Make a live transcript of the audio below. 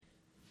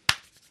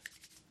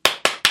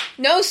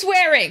No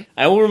swearing.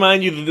 I will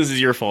remind you that this is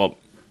your fault.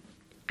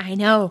 I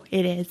know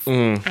it is.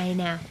 I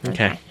know.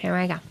 Okay. Here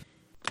I go.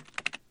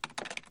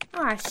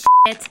 Aw,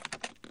 shit.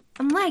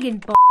 I'm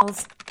lagging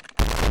balls.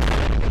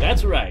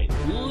 That's right.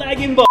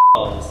 Lagging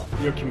Balls,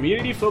 your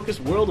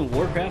community-focused World of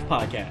Warcraft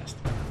podcast.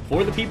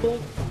 For the people,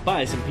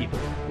 by some people.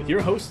 With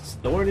your hosts,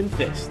 Thorn and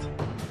Fist.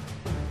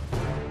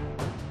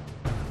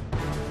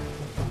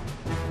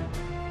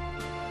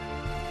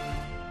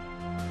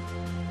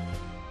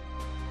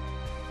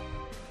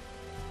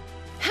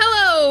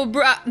 Hello,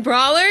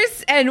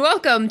 brawlers, and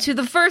welcome to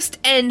the first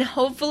and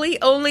hopefully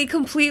only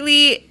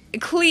completely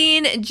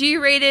clean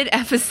G-rated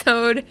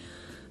episode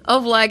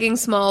of Lagging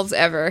Smalls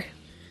ever.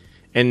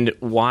 And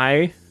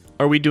why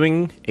are we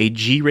doing a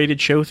G-rated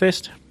show,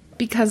 Fist?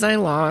 Because I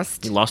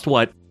lost. You lost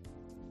what?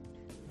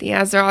 The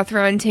Azeroth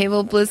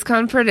Roundtable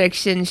BlizzCon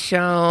prediction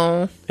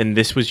show. And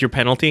this was your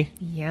penalty?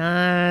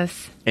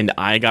 Yes. And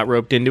I got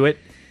roped into it?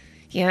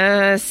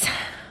 Yes.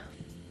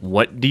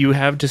 What do you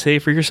have to say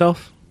for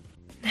yourself?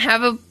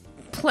 Have a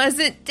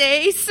pleasant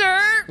day,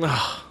 sir.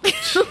 Oh,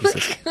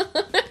 Jesus.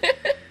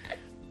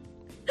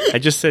 I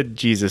just said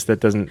Jesus. That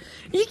doesn't...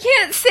 You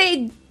can't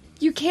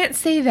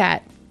say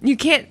that. We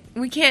can't.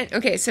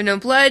 Okay, so no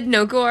blood,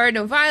 no gore,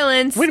 no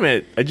violence. Wait a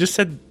minute. I just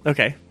said...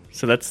 Okay.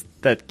 So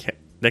that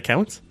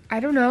counts? I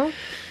don't know.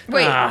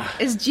 Wait,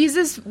 was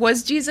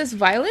Jesus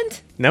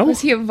violent? No.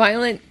 Was he a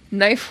violent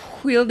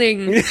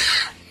knife-wielding...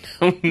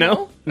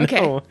 No. Okay.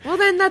 No. Well,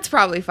 then that's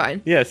probably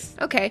fine. Yes.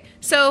 Okay.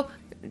 So,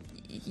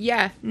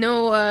 yeah,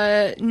 no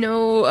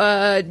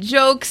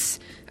jokes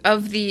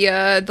of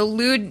the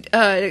lewd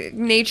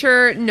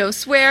nature, no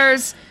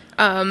swears,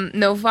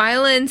 no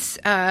violence.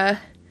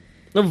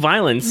 No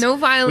violence. No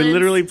violence. We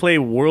literally play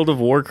World of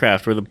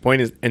Warcraft, where the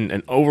point is, and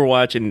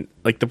Overwatch, and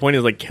like the point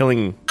is like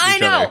killing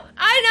each other.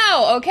 I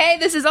know. Okay,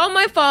 this is all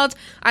my fault.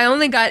 I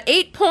only got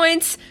 8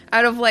 points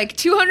out of like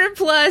 200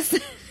 plus.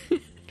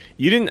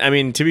 You didn't. I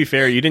mean, to be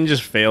fair, you didn't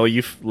just fail.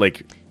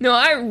 No,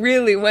 I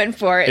really went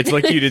for it. It's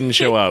like you didn't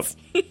show up.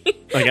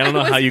 Like I don't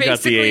know how you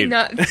got the 8.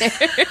 Not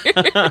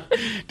there.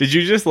 Did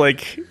you just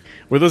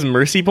were those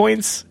mercy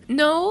points?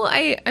 No,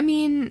 I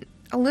mean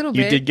a little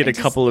bit. You did get a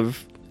couple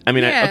of. I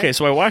mean, Yeah. okay,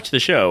 so I watched the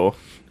show,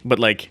 but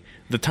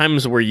the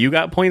times where you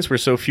got points were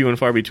so few and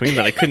far between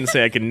that I couldn't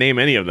say I could name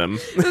any of them.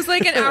 It was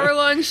like an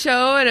hour-long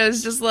show, and I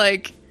was just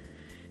like,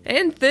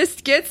 and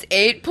this gets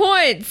 8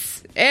 points.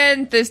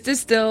 And this is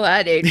still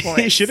at 8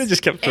 points. He should have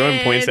just kept throwing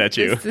points at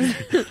you.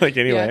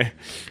 Anyway. Yeah.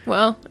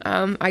 Well,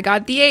 I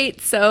got the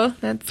 8, so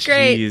that's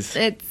great. Jeez.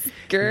 It's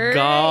great.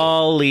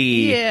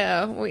 Golly.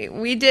 Yeah,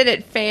 we did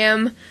it,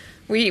 fam.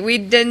 We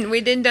done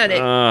it.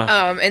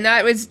 And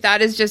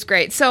that is just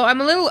great. So I'm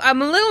a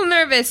little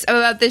nervous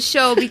about this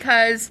show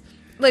because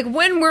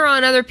when we're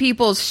on other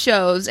people's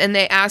shows and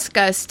they ask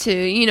us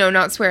to,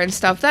 not swear and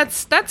stuff,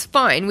 that's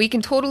fine. We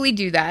can totally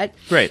do that.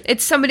 Right.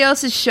 It's somebody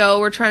else's show.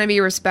 We're trying to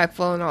be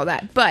respectful and all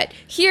that. But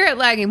here at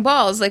Lagging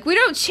Balls, we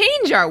don't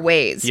change our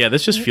ways. Yeah,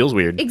 this just feels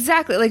weird.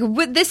 Exactly.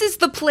 This is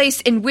the place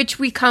in which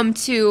we come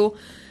to...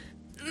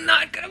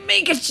 Not gonna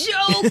make a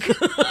joke.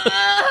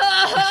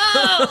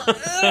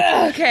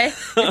 Okay,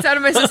 it's out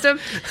of my system.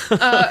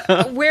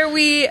 Where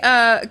we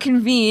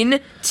convene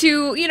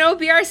to,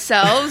 be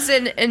ourselves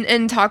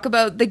and talk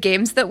about the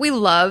games that we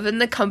love and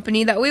the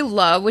company that we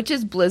love, which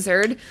is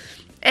Blizzard,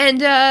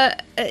 and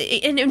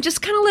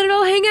just kind of let it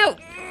all hang out.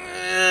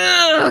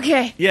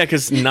 Okay. Yeah,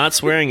 because not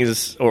swearing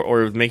is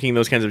or making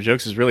those kinds of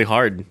jokes is really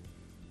hard.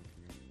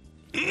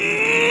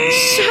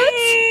 Shut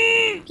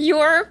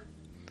your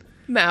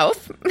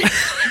mouth.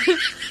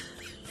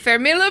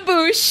 Fermez la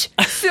bouche,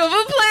 s'il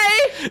vous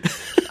plaît,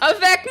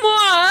 avec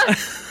moi.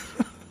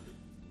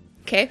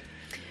 Okay,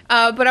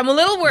 but I'm a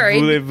little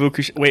worried.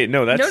 Wait,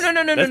 no, that's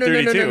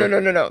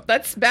No.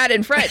 That's bad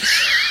in French.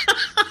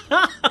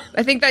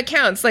 I think that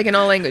counts, in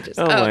all languages.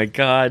 Oh my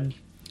god.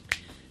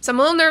 So I'm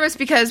a little nervous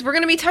because we're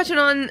going to be touching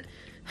on...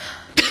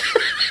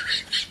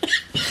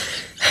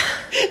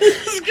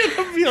 This is going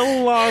to be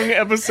a long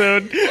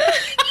episode.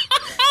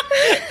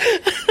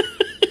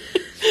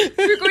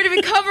 We're going to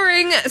be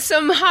covering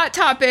some hot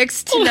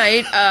topics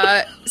tonight.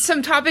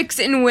 Some topics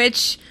in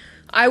which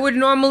I would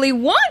normally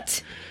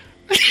want.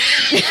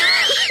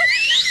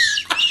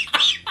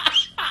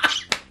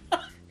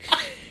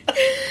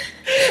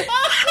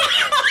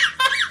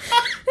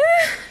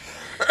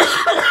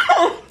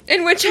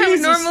 In which I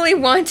would normally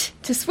want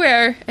to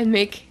swear and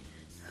make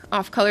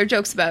off-color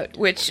jokes about,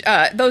 which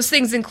those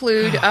things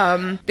include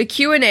the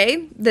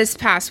Q&A this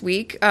past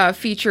week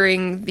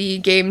featuring the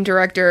game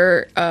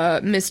director,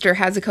 Mr.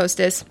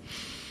 Hazakostas.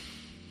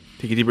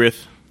 Take a deep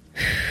breath.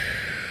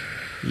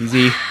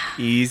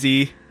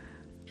 Easy.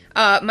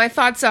 My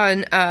thoughts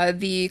on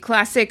the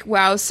classic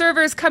WoW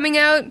servers coming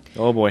out.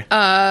 Oh boy.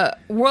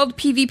 World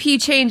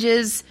PvP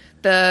changes,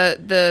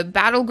 the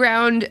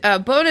Battleground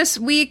bonus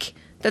week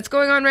that's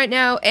going on right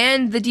now,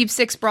 and the Deep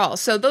Six Brawl.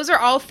 So those are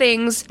all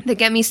things that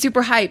get me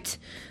super hyped.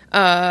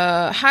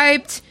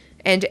 Hyped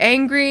and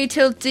angry,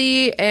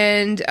 tilty,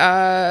 and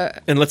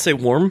let's say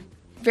warm?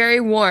 Very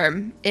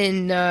warm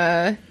in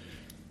my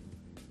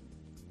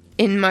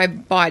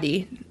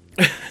body.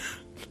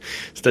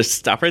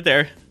 Stop right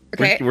there.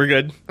 Okay. We're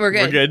good. We're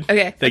good.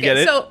 Okay. They get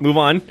it. So move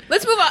on.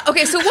 Let's move on.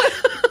 Okay, so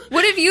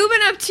what have you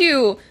been up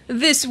to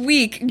this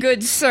week,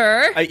 good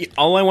sir?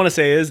 All I want to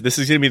say is this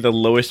is going to be the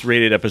lowest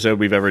rated episode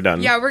we've ever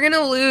done. Yeah, we're going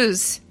to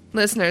lose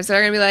listeners.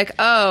 They're going to be like,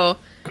 oh,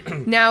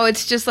 now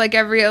it's just like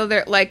every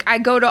other, like I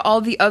go to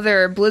all the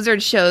other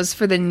Blizzard shows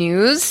for the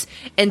news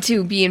and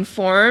to be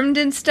informed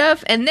and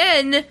stuff. And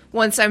then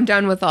once I'm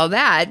done with all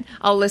that,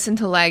 I'll listen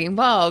to Lagging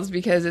Balls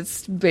because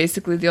it's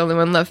basically the only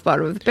one left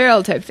bottom of the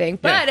barrel type thing.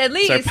 But at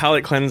least it's our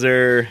palate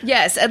cleanser.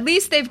 Yes, at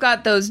least they've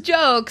got those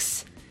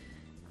jokes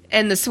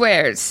and the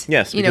swears.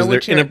 Yes, you know,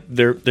 because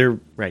they're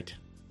right.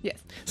 Yes.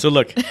 So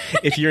look,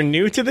 if you're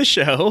new to the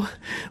show,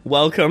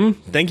 welcome.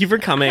 Thank you for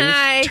coming.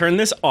 Hi. Turn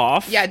this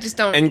off. Yeah, just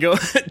don't. And go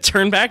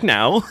turn back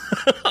now.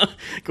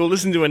 Go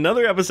listen to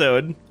another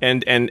episode,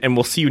 and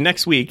we'll see you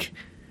next week.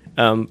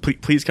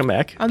 Please come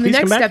back. On the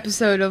next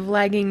episode of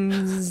Lagging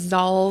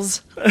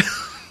Zalls.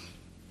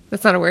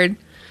 That's not a word.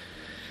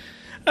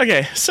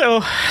 Okay,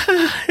 so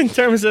in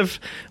terms of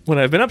what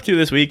I've been up to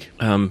this week,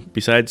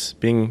 besides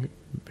being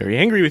very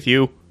angry with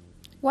you,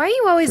 why are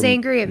you always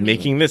angry at me?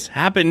 Making this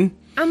happen.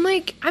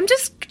 I'm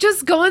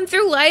just going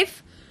through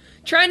life,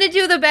 trying to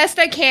do the best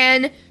I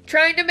can,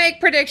 trying to make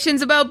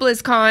predictions about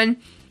BlizzCon,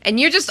 and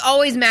you're just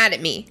always mad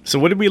at me. So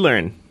what did we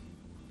learn?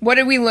 What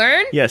did we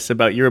learn? Yes,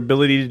 about your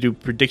ability to do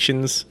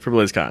predictions for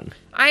BlizzCon.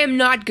 I am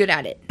not good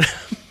at it.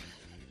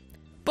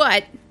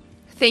 But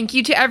thank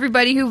you to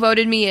everybody who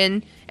voted me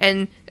in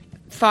and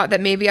thought that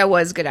maybe I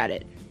was good at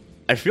it.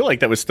 I feel like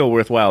that was still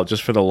worthwhile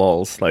just for the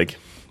lulz. Like,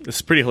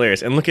 it's pretty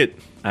hilarious. And look at,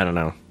 I don't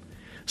know.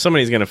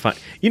 Somebody's going to find...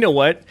 You know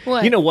what?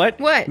 What? You know what?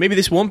 What? Maybe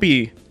this won't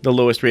be the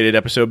lowest rated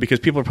episode because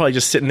people are probably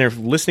just sitting there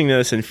listening to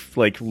this and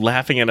like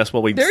laughing at us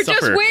while we They're suffer.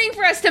 just waiting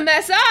for us to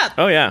mess up.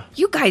 Oh, yeah.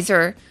 You guys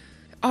are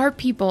our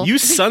people. You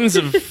sons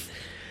of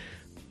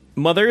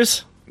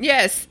mothers.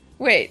 Yes.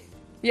 Wait.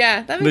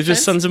 Yeah, that makes sense. They're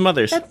just sons of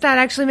mothers. That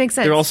actually makes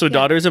sense. They're also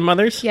daughters of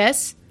mothers.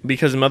 Yes.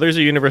 Because mothers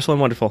are universal and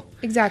wonderful.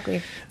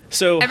 Exactly.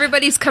 So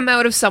everybody's come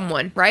out of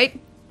someone,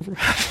 right?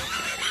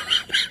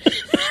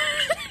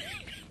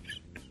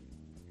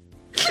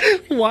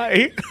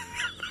 Why?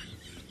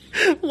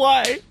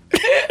 Why?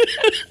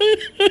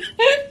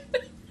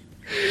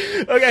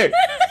 Okay.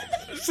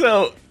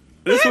 So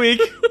this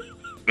week.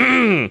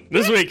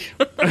 Tonight.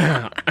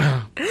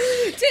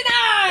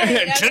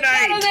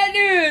 On that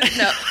news.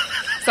 No.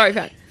 Sorry,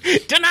 Pat.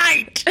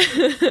 Tonight.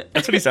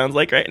 That's what he sounds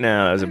like right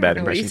now. That was a bad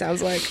What he impression.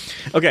 sounds like.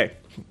 Okay.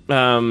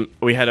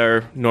 We had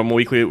our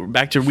normal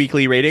back to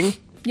weekly rating.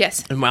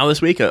 Yes. And wow,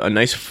 this week a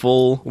nice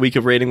full week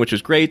of rating, which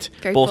was great.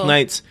 Very Both full.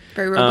 nights.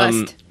 Very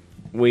robust.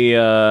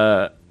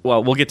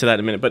 Well, we'll get to that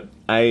in a minute, but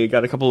I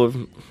got a couple of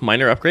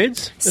minor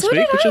upgrades this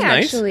week, which is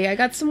nice. Actually, I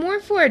got some more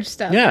Forge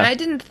stuff. Yeah. And I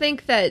didn't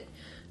think that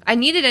I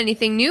needed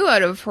anything new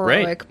out of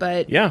Heroic, Right.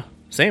 but Yeah,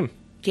 same.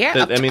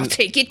 yeah, I mean, I'll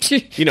take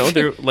it. You know,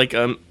 they're like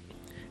a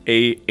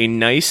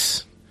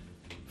nice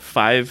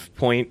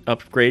 5-point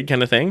upgrade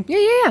kind of thing.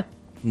 Yeah.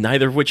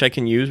 Neither of which I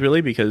can use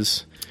really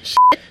because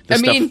I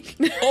mean,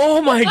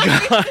 oh my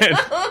god.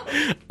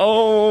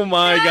 Oh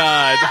my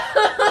god.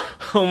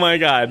 Oh my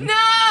god. no.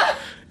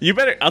 You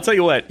better, I'll tell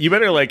you what, you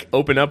better like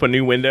open up a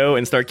new window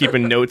and start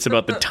keeping notes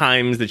about the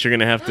times that you're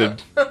going to have to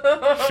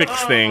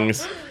fix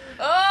things.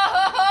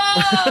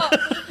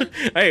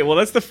 Hey, well,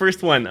 that's the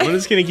first one. I'm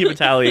just going to keep a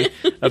tally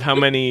of how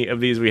many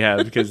of these we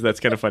have because that's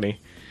kind of funny.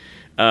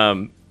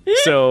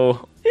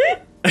 So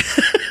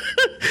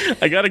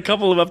I got a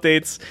couple of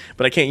updates,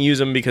 but I can't use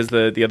them because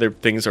the other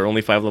things are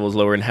only 5 levels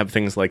lower and have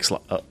things like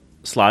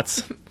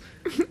slots.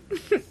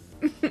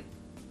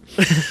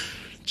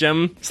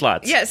 Gem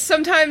slots. Yes,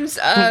 sometimes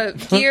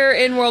gear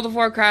in World of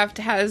Warcraft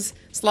has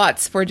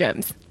slots for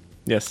gems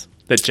Yes,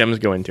 that gems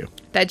go into.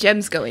 that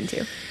gems go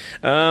into.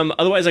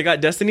 Otherwise, I got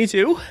Destiny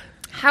 2.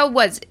 How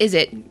is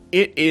it?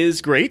 It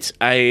is great.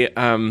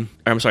 I'm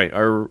sorry,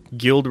 our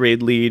guild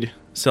raid lead,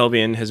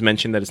 Selvian, has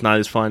mentioned that it's not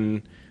as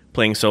fun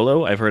playing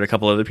solo. I've heard a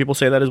couple other people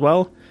say that as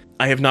well.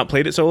 I have not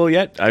played it solo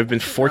yet. I've been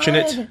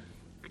fortunate.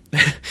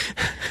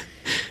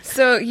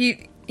 So you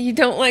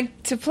don't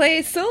like to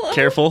play solo?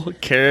 Careful.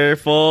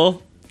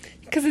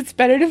 Because it's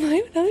better to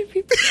play with other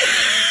people.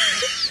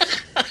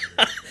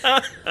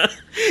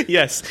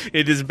 Yes,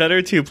 it is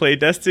better to play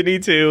Destiny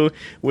 2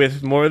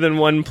 with more than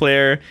one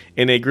player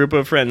in a group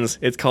of friends.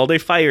 It's called a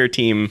fire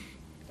team.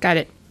 Got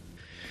it.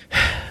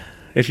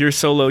 If you're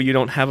solo, you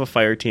don't have a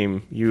fire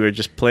team. You are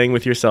just playing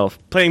with yourself.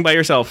 Playing by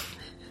yourself.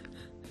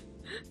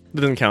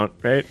 That doesn't count,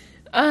 right?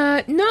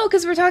 No,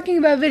 because we're talking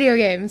about video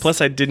games. Plus,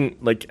 I didn't,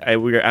 I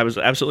was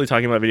absolutely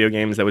talking about video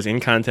games that was in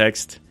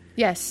context.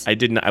 Yes.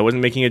 I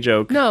wasn't making a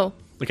joke. No.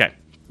 Okay.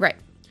 Right.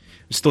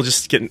 Still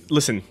just getting,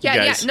 listen, Yeah, you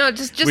guys. yeah. No,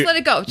 just let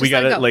it go. Just we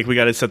let gotta, it go. we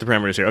gotta set the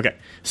parameters here. Okay.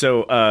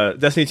 So,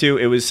 Destiny 2,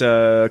 it was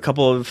a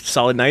couple of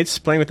solid nights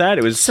playing with that.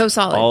 It was So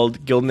solid. all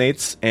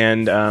guildmates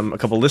and a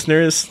couple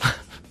listeners.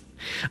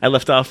 I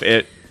left off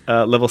at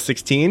level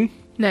 16.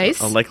 Nice.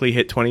 I'll likely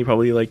hit 20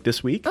 probably like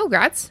this week. Oh,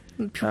 grats.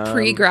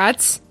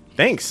 Pre-grats.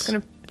 Thanks.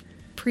 Gonna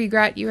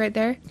pre-grat you right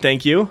there.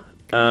 Thank you.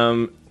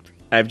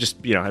 I've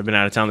been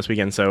out of town this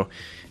weekend, so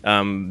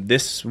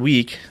this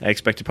week I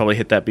expect to probably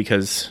hit that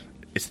because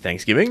it's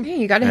Thanksgiving. Yeah,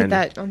 you got to hit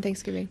that on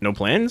Thanksgiving. No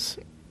plans,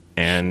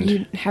 and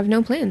You have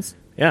no plans.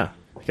 yeah,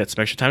 I got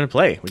some extra time to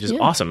play, which is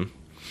awesome.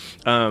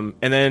 And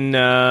then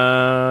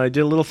I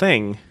did a little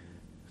thing.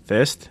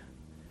 Fist.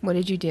 What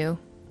did you do?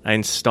 I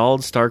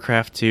installed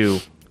StarCraft 2.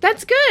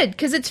 That's good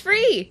because it's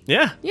free.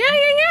 Yeah.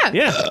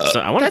 Yeah. So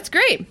I want That's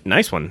great.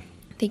 nice one.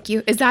 Thank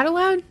you. Is that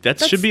allowed? That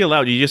should be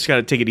allowed. You just got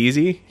to take it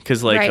easy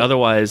because, like, Right.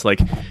 otherwise,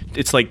 like,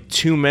 it's like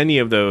too many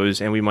of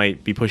those, and we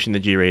might be pushing the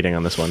G rating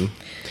on this one.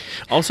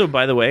 Also,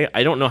 by the way,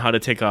 I don't know how to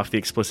take off the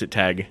explicit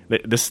tag.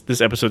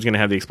 This episode's going to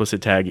have the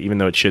explicit tag, even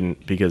though it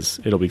shouldn't, because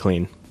it'll be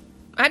clean.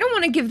 I don't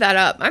want to give that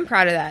up. I'm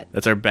proud of that.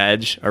 That's our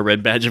badge, our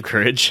red badge of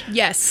courage.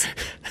 Yes.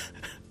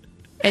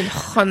 And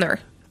honor.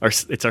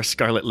 It's our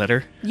scarlet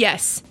letter.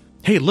 Yes.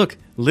 Hey, look,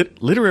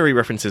 literary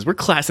references. We're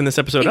classing this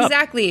episode up.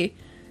 Exactly.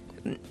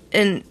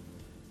 And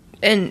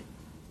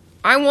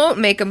I won't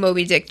make a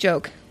Moby Dick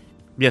joke.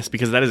 Yes,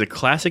 because that is a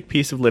classic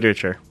piece of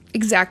literature.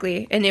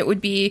 Exactly. And it would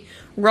be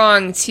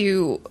wrong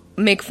to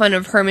make fun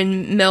of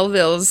Herman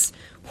Melville's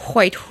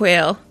white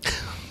whale.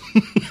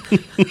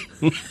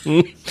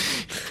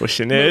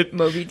 Pushing it.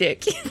 Moby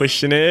Dick.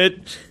 Pushing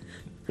it.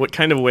 What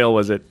kind of whale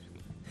was it?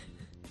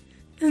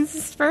 It's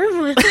a sperm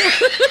whale.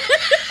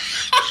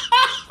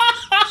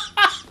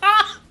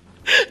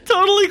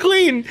 Totally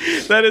clean.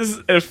 That is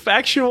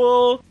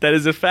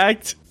a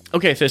fact.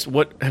 Okay, Fist,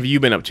 what have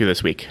you been up to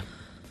this week?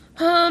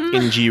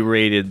 In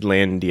G-rated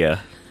Landia.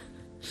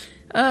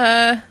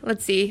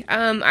 Let's see.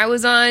 I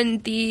was on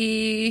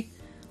the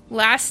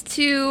last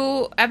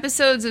 2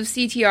 episodes of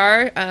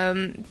CTR,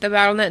 the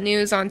BattleNet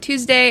News on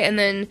Tuesday, and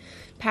then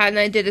Pat and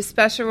I did a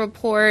special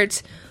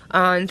report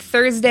on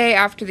Thursday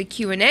after the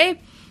Q&A.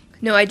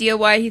 No idea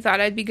why he thought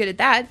I'd be good at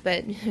that,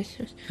 but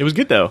It was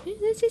good, though.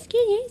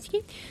 it's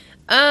good.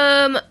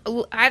 I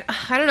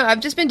don't know.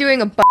 I've just been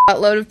doing a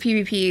buttload of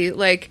PvP.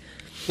 Like,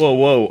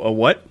 Whoa, a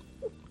what?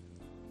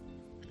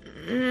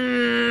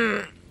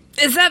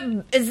 is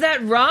that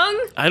wrong?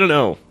 I don't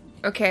know.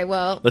 Okay,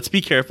 well, Let's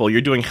be careful.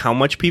 You're doing how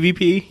much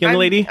PvP, young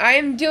lady?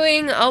 I'm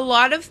doing a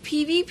lot of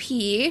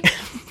PvP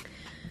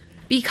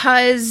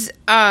because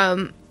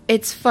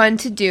it's fun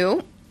to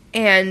do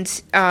and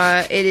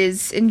it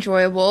is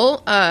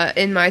enjoyable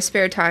in my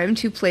spare time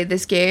to play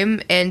this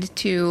game and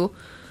to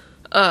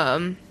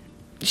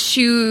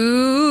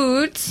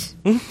shoot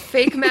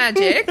fake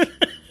magic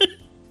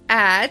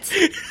at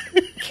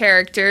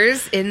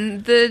characters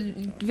in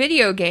the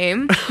video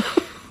game.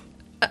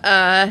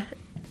 And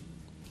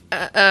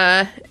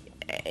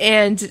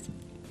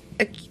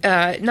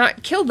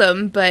not kill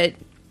them, but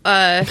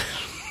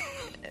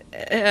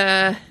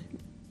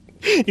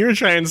You're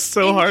trying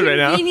so hard right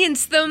now.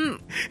 inconvenience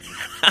them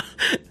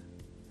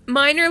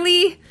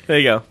minorly. There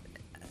you go.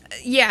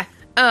 Yeah.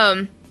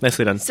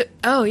 Nicely done. So,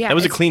 oh yeah, That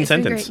was a clean it's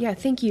been sentence. great. Yeah,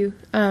 thank you.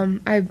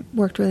 I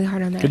worked really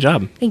hard on that. Good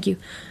job. Thank you.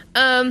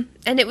 And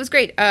it was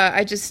great.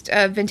 I just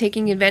been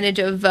taking advantage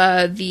of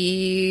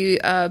the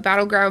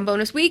Battleground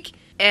bonus week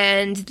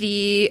and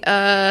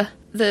the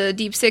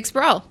Deep Six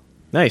Brawl.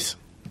 Nice.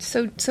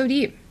 So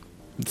deep,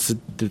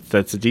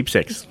 That's a deep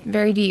 6.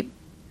 very deep.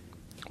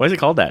 Why is it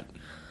called that?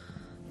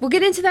 We'll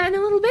get into that in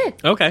a little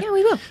bit. Okay. Yeah,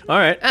 we will. All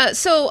right.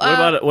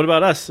 What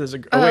about us?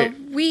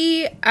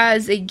 We,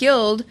 as a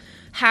guild,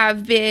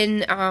 have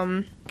been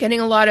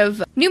getting a lot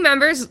of new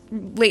members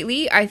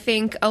lately. I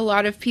think a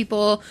lot of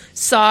people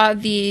saw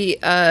the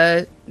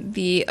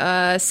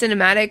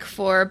cinematic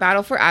for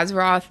Battle for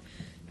Azeroth,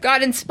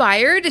 got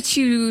inspired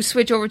to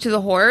switch over to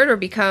the Horde or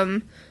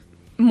become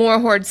more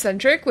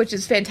Horde-centric, which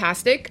is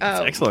fantastic.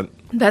 That's excellent.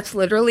 That's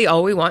literally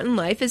all we want in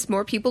life is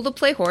more people to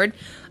play Horde.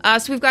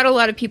 So we've got a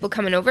lot of people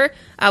coming over,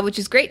 which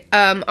is great.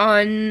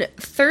 On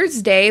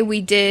Thursday,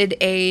 we did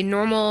a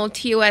normal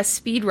TOS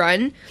speed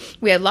run.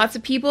 We had lots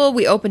of people.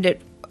 We opened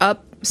it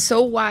up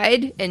so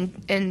wide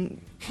and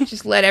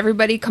just let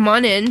everybody come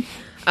on in.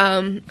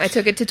 I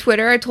took it to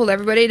Twitter. I told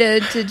everybody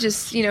to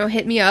just,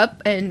 hit me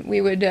up, and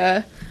we would,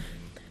 hang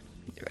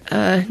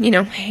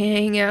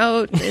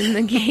out in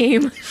the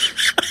game.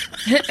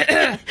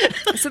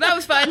 So that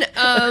was fun.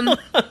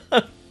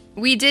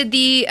 We did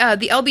the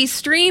LB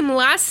stream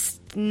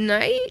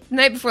night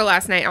before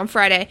last night on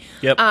Friday.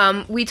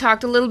 Yep. We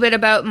talked a little bit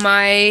about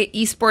my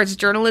esports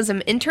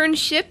journalism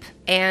internship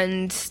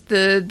and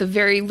the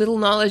very little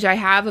knowledge I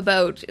have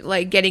about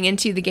getting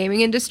into the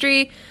gaming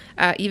industry.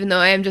 Even though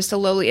I am just a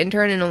lowly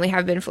intern and only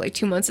have been for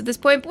 2 months at this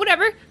point, but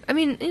whatever. I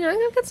mean,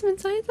 I've got some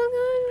insights on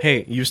that.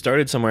 Hey, you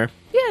started somewhere.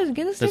 Yeah,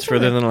 get us That's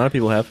further than a lot of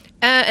people have.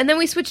 and then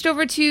we switched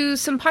over to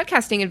some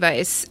podcasting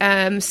advice.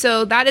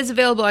 So that is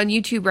available on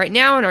YouTube right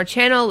now on our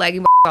channel,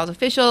 Lagging Balls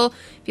Official,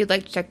 if you'd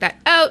like to check that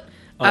out.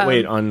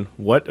 Wait, on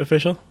what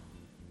official?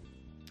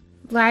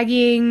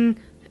 Lagging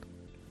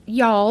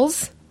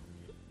Y'alls.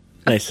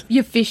 Nice.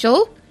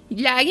 Official.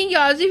 Lagging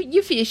Y'alls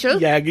Official.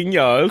 Yagging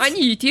y'all. On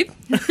YouTube.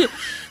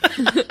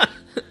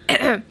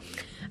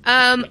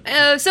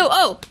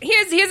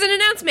 Here's an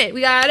announcement.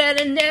 We got an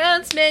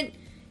announcement.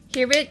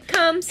 Here it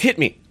comes. Hit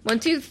me. 1,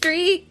 2,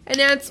 3,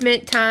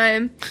 announcement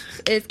time.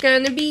 It's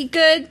gonna be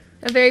good.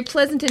 A very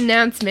pleasant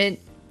announcement.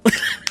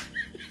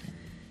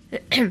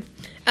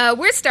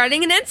 We're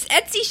starting an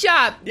Etsy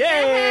shop.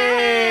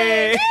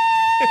 Yay!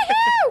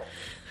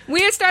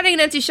 We are starting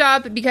an Etsy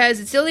shop because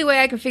it's the only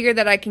way I can figure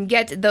that I can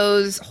get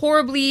those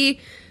horribly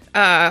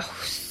bad,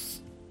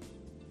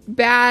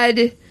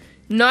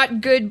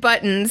 not good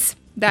buttons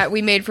that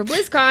we made for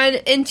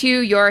BlizzCon into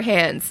your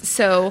hands.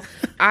 So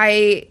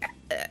I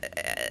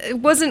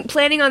wasn't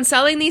planning on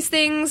selling these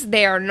things.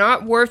 They are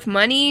not worth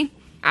money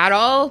at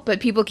all, but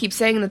people keep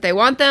saying that they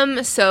want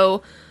them.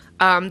 So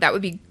that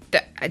would be...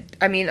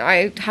 I mean,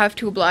 I have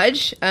to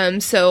oblige.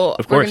 So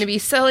we're going to be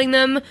selling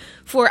them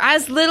for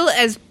as little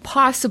as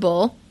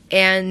possible.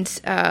 And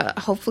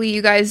hopefully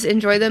you guys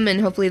enjoy them, and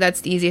hopefully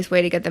that's the easiest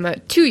way to get them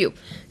out to you.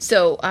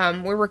 So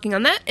we're working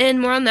on that, and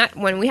more on that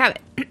when we have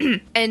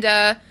it.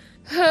 And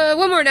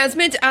one more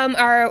announcement.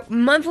 Our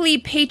monthly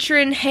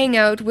patron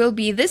hangout will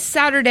be this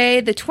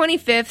Saturday, the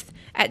 25th,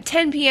 at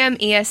 10 p.m.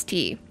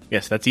 EST.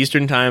 Yes, that's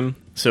Eastern time.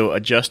 So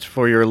adjust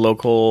for your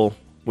local...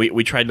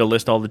 We tried to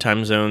list all the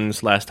time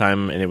zones last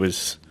time, and it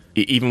was...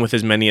 Even with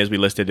as many as we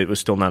listed, it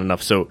was still not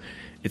enough. So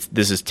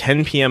this is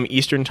 10 p.m.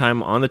 Eastern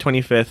time on the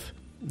 25th.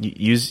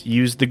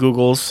 Use the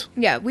Googles.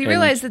 Yeah, we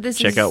realize that this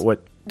check out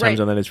what time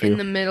zone that is for you. In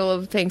the middle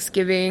of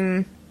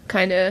Thanksgiving,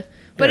 kind of.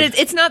 But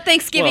it's not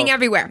Thanksgiving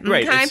everywhere.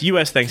 Right, okay? it's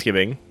U.S.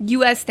 Thanksgiving.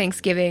 U.S.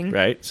 Thanksgiving.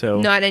 Right,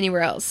 so... Not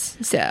anywhere else,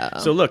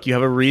 So look, you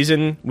have a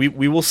reason. We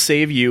will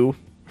save you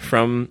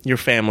from your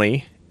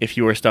family if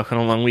you are stuck on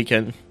a long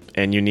weekend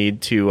and you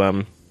need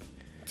to...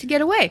 to get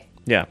away.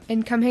 Yeah.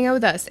 And come hang out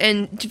with us.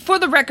 And for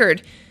the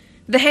record,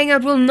 the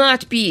hangout will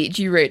not be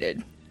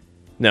G-rated.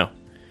 No.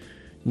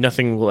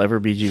 Nothing will ever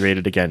be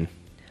G-rated again.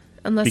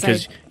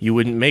 Because you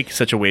wouldn't make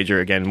such a wager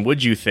again,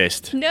 would you,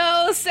 Thist?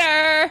 No,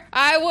 sir.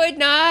 I would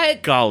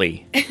not.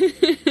 Golly.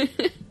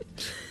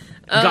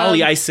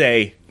 Golly, I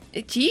say.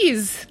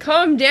 Jeez,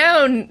 calm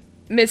down,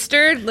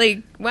 mister.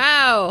 Like,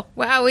 wow.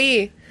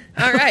 Wowee.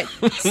 All right.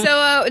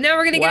 So now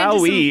we're going to get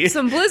into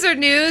some Blizzard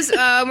news.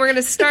 We're going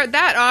to start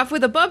that off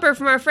with a bumper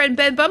from our friend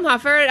Ben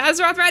Bumhofer at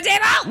Azeroth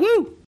Roundtable.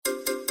 Woo!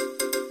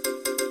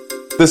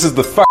 This is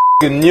the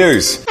f***ing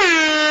news.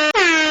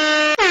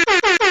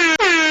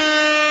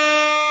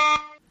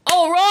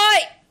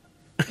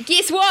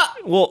 Guess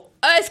what? Well,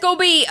 it's going to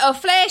be a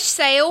flash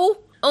sale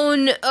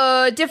on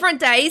different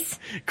days.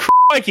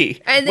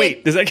 Crikey.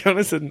 Wait, does that count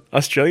as an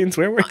Australian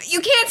swear word?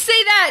 You can't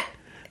say that.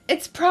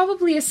 It's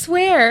probably a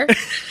swear.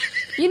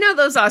 You know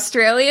those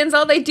Australians,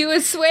 all they do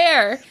is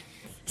swear.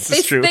 This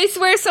is true. They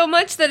swear so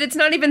much that it's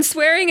not even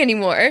swearing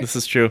anymore. This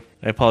is true.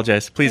 I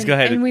apologize. Please go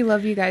ahead. And we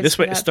love you guys. This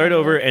way, start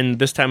over, and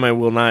this time I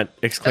will not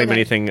exclaim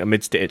anything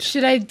amidst it.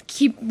 Should I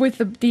keep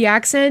with the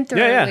accent? Or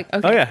yeah. Like,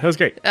 okay. Oh, yeah, that was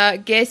great.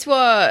 Guess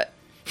what?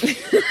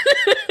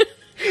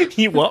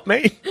 You what,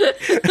 mate?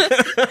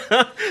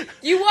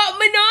 You want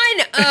me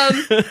nine?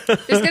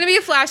 There's going to be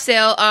a flash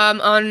sale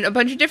on a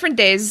bunch of different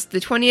days, the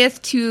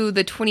 20th to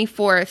the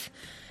 24th.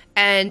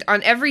 And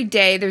on every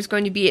day, there's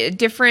going to be a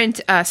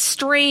different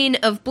strain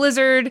of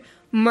Blizzard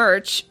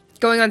merch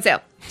going on sale.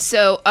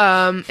 So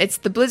it's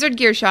the Blizzard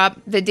Gear Shop.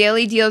 The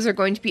daily deals are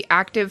going to be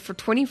active for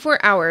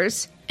 24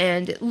 hours.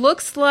 And it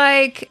looks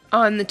like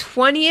on the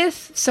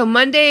 20th, so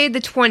Monday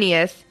the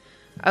 20th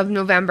of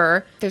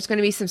November, there's going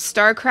to be some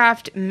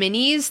StarCraft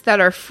minis that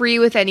are free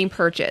with any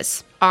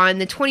purchase. On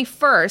the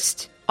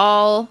 21st,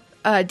 all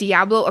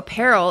Diablo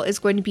apparel is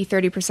going to be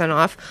 30%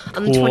 off.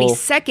 On the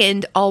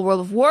 22nd, all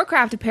World of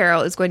Warcraft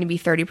apparel is going to be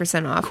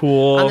 30% off.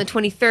 Cool. On the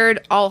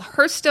 23rd, all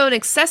Hearthstone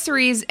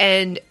accessories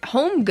and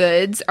home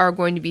goods are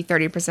going to be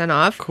 30%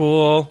 off.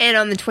 Cool. And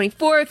on the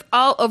 24th,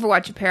 all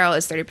Overwatch apparel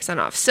is 30%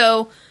 off.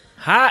 So...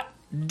 hot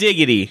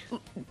diggity.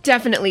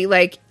 Definitely.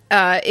 Like,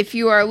 if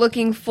you are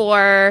looking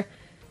for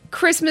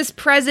Christmas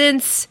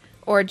presents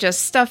or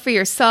just stuff for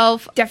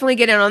yourself, definitely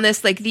get in on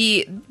this. Like,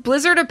 the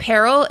Blizzard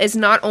apparel is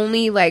not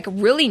only like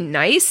really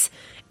nice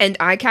and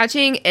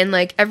eye-catching, and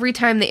like every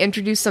time they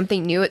introduce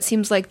something new, it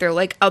seems like they're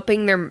like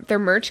upping their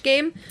merch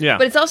game. Yeah.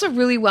 But it's also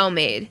really well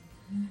made.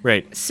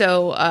 Right.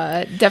 So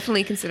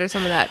definitely consider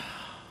some of that.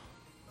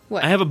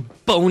 What? I have a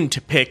bone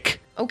to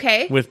pick.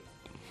 Okay. With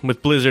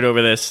Blizzard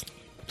over this.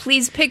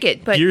 Please pick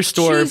it, but Your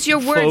store, choose your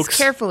words folks,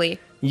 carefully.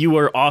 You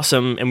are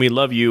awesome, and we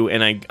love you,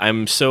 and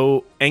I'm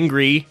so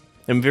angry.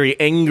 I'm very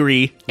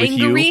angry with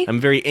you.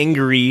 I'm very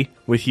angry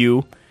with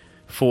you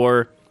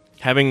for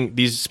having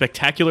these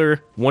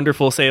spectacular,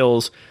 wonderful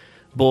sales,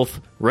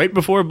 both right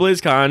before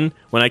BlizzCon,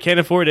 when I can't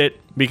afford it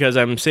because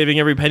I'm saving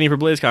every penny for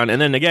BlizzCon,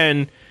 and then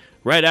again,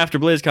 right after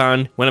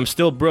BlizzCon, when I'm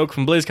still broke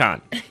from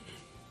BlizzCon.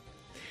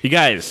 You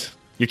guys,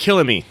 you're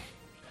killing me.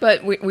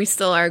 But we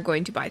still are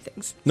going to buy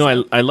things.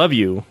 No, I love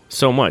you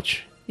so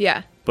much.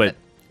 Yeah. But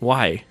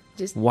why?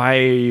 Just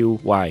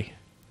Why?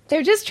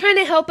 They're just trying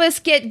to help us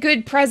get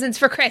good presents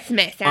for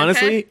Christmas.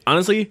 Okay?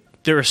 Honestly,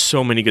 there are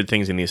so many good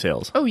things in these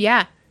sales. Oh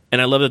yeah. And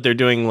I love that they're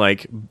doing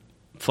like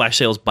flash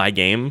sales by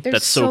game. There's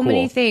That's so cool.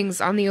 many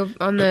things on the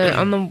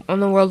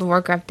World of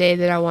Warcraft day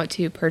that I want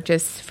to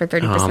purchase for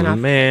 30% off. Oh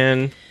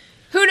man.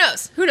 Who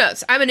knows? Who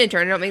knows? I'm an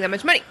intern. I don't make that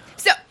much money.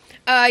 So,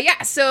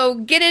 so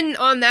get in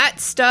on that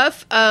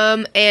stuff,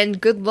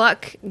 and good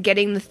luck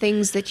getting the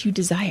things that you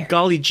desire.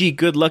 Golly gee,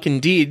 good luck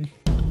indeed.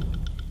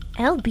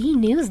 LB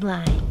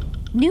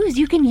Newsline. News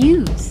you can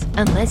use,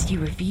 unless you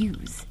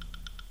refuse.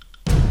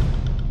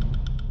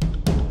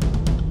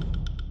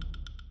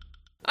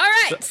 All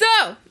right,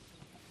 so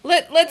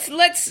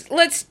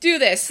let's do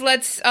this.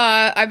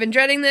 I've been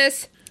dreading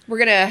this. We're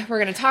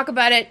gonna talk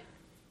about it.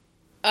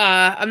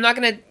 I'm not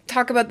gonna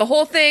talk about the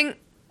whole thing.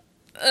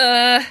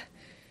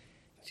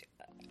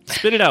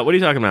 Spit it out. What are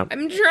you talking about?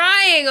 I'm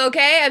trying,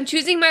 okay? I'm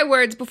choosing my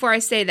words before I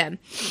say them.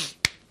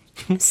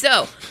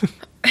 So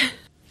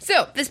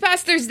this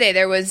past Thursday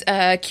there was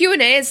a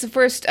Q&A. It's the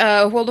first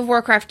World of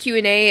Warcraft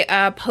Q&A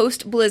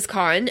post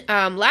BlizzCon.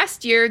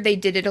 Last year they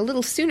did it a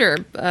little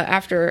sooner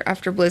after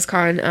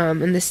BlizzCon,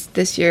 and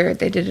this year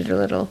they did it a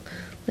little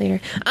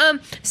later.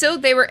 So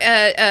they were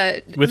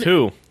With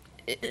who?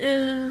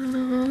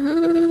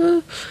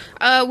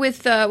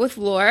 With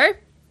Lore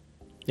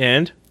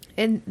And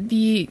and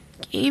the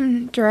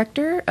game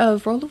director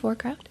of World of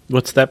Warcraft,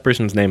 what's that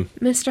person's name?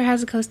 Mr.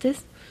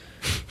 Hazakostas.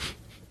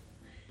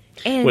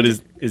 And What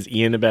is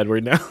Ian a bad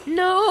word now?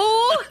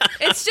 no,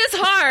 it's just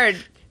hard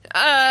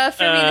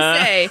for me to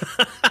say,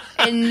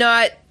 and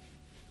not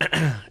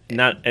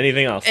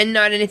anything else.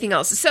 anything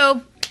else.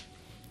 So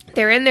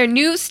they're in their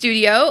new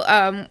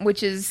studio,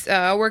 which is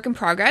a work in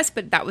progress,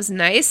 but that was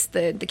nice.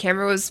 The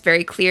camera was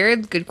very clear,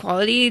 good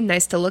quality,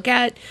 nice to look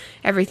at.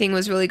 Everything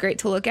was really great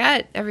to look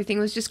at. Everything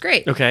was just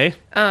great. Okay.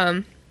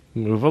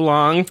 Move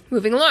along.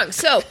 Moving along.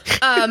 So,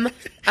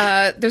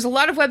 there's a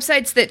lot of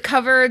websites that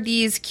cover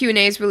these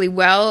Q&As really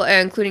well,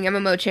 including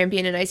MMO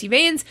Champion and Icy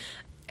Veins,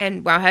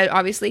 and Wowhead,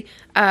 obviously.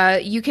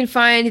 You can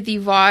find the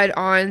VOD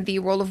on the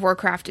World of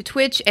Warcraft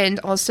Twitch and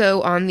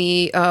also on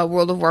the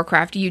World of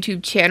Warcraft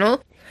YouTube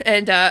channel.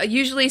 And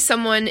usually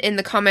someone in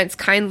the comments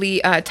kindly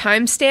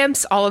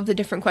timestamps all of the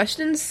different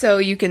questions, so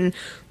you can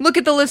look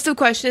at the list of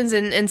questions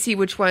and see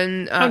which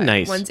one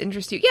nice. ones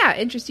interest you. Yeah,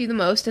 interest you the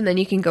most, and then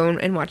you can go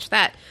and watch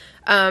that.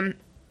 A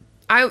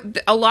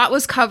lot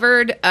was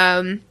covered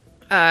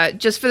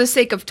just for the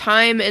sake of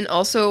time, and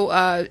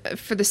also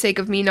for the sake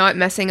of me not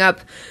messing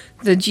up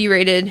the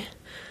G-rated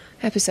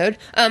episode.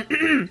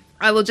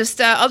 I'll just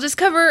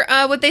cover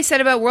what they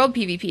said about World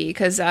PvP,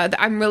 because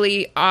I'm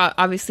really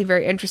obviously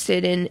very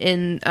interested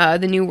in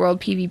the new World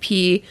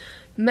PvP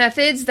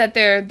methods that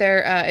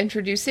they're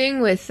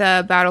introducing with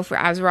Battle for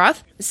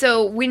Azeroth.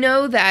 So we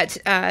know that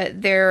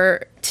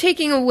they're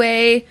taking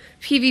away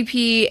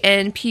PvP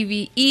and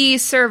PvE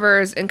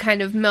servers and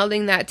kind of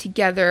melding that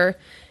together,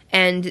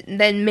 and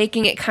then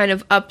making it kind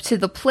of up to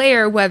the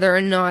player whether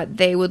or not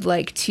they would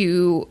like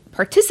to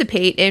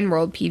participate in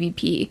World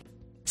PvP.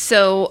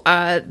 So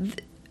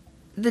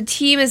the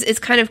team is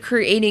kind of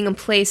creating a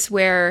place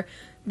where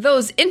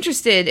those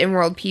interested in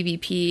World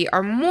PvP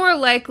are more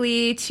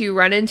likely to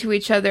run into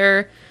each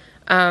other,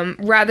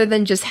 rather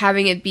than just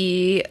having it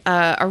be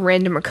a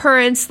random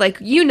occurrence. Like,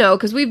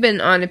 because we've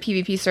been on a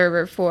PvP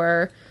server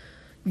for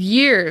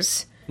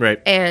years.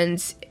 Right.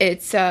 And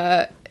it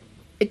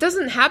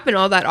doesn't happen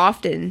all that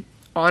often,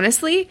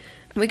 honestly.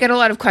 We get a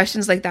lot of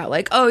questions like that,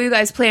 like, oh, you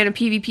guys play on a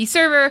PvP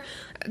server.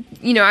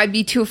 I'd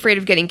be too afraid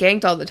of getting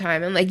ganked all the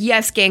time. I'm like,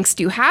 yes, ganks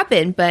do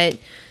happen, but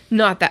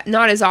not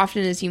as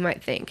often as you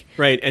might think.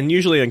 Right, and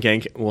usually a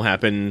gank will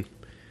happen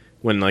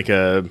when like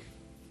a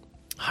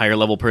higher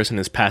level person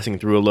is passing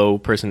through a low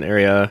person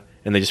area,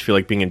 and they just feel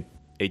like being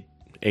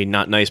a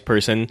not nice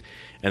person,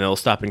 and they'll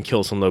stop and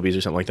kill some lobies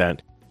or something like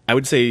that. I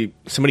would say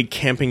somebody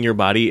camping your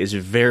body is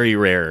very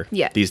rare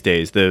these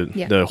days.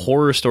 The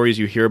horror stories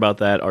you hear about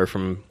that are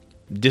from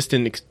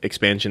distant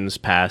expansions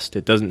past.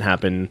 It doesn't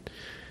happen.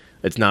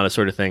 It's not a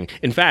sort of thing.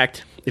 In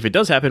fact, if it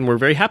does happen, we're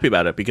very happy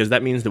about it, because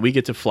that means that we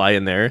get to fly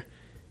in there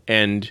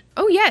and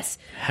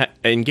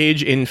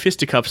engage in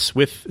fisticuffs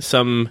with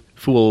some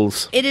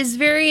fools. It is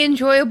very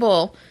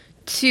enjoyable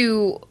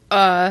to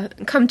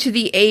come to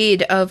the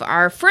aid of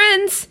our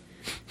friends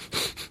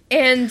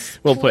and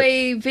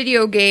play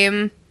video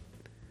game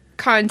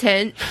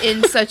content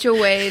in such a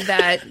way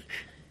that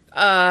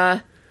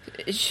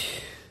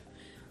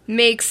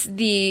makes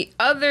the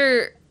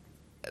other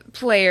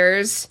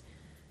players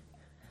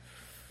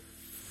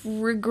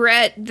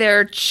regret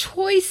their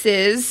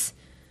choices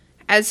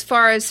as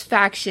far as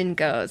faction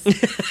goes.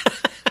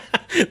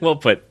 Well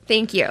put.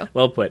 Thank you.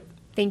 Well put.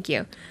 Thank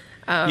you.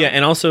 Yeah,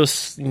 and also,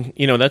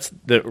 that's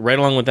right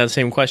along with that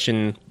same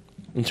question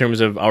in terms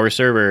of our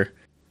server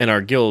and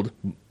our guild,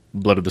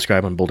 Blood of the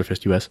Scribe on Boulder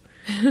Fist US.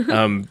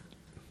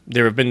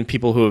 There have been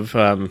people who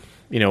have,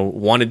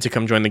 wanted to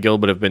come join the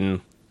guild, but have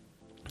been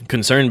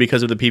concerned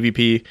because of the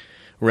PvP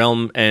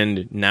realm,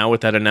 and now with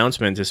that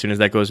announcement, as soon as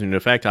that goes into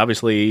effect,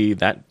 obviously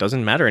that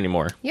doesn't matter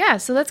anymore. Yeah,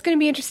 so that's going to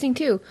be interesting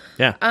too.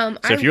 Yeah.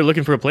 So if you're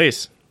looking for a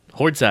place,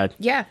 Horde-side.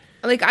 Yeah.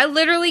 Like, I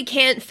literally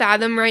can't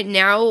fathom right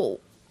now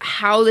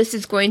how this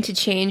is going to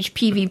change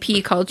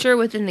PvP culture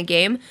within the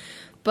game,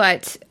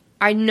 but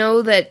I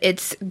know that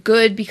it's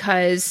good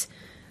because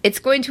it's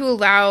going to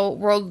allow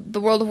the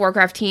World of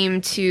Warcraft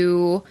team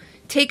to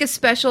take a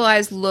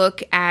specialized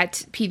look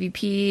at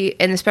PvP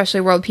and especially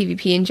world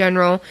PvP in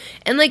general,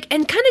 and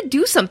kind of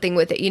do something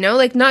with it, you know,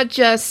 like not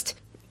just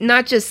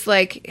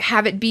like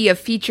have it be a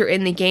feature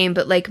in the game,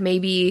 but like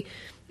maybe,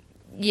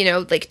 you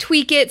know, like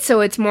tweak it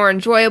so it's more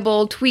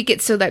enjoyable, tweak it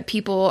so that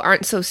people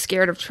aren't so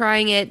scared of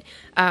trying it,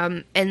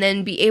 and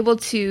then be able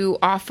to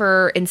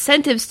offer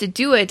incentives to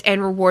do it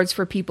and rewards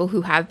for people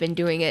who have been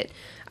doing it.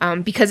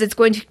 Because it's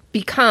going to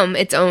become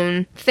its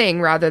own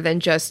thing rather than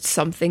just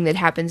something that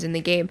happens in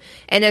the game.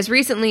 And as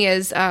recently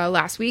as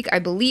last week, I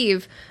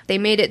believe, they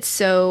made it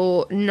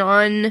so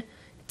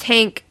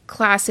non-tank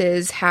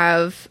classes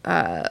have,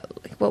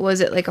 what was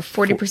it, like a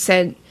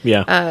 40%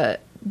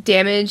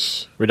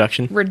 damage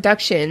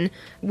reduction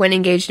when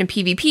engaged in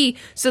PvP.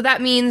 So that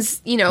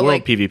means, you know,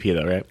 World PvP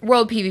though, right?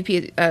 World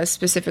PvP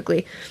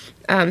specifically.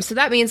 So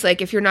that means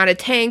like if you're not a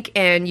tank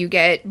and you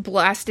get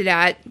blasted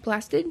at?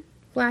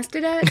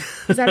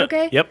 Is that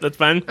okay? Yep, that's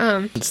fine.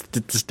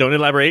 Just don't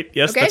elaborate.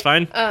 Yes, okay. That's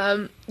fine.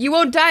 You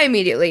won't die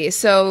immediately,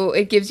 so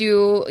it gives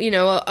you, you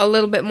know, a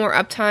little bit more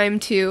uptime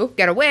to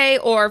get away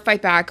or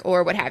fight back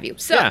or what have you.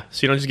 So yeah,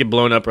 so you don't just get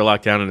blown up or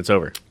locked down and it's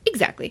over.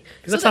 Exactly.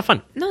 Because that's not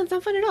fun. No, it's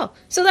not fun at all.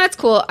 So that's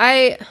cool.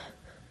 I'm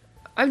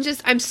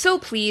so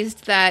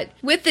pleased that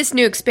with this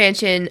new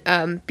expansion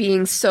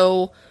being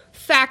so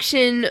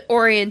faction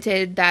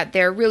oriented, that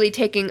they're really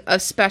taking a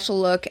special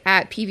look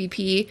at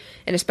PvP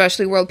and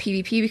especially world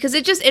PvP, because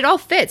it all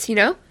fits, you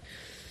know?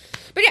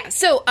 But yeah,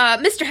 so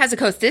Mr.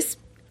 Hazakostas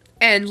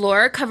and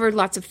Laura covered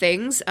lots of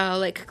things,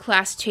 like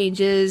class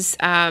changes,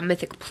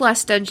 Mythic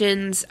Plus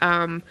dungeons.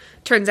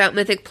 Turns out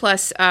Mythic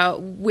Plus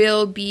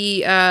will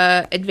be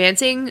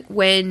advancing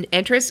when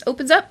Antris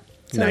opens up.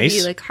 So nice.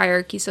 It'll be like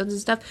higher keystones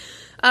and stuff.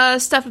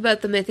 Stuff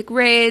about the Mythic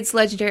raids,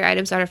 legendary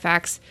items,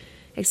 artifacts,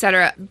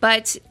 etc.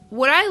 But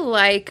what I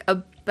like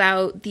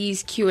about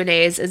these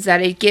Q&As is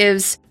that it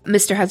gives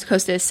Mr.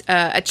 Hazakostas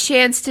a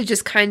chance to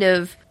just kind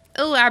of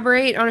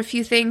elaborate on a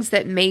few things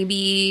that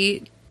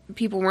maybe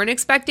people weren't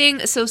expecting.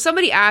 So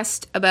somebody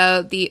asked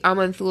about the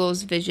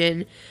Aman'Thul's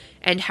vision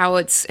and how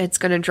it's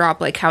going to drop,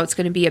 like how it's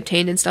going to be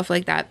obtained and stuff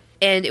like that.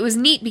 And it was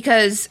neat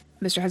because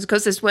Mr.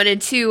 Hazakostas went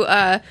into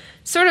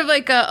sort of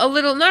like a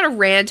little, not a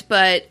rant,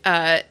 but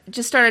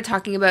just started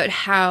talking about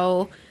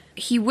how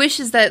he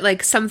wishes that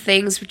like some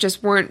things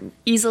just weren't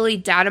easily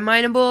data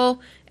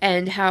mineable,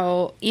 and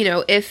how, you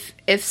know, if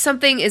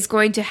something is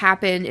going to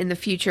happen in the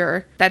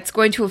future that's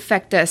going to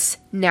affect us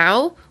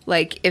now,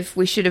 like if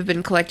we should have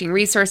been collecting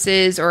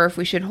resources or if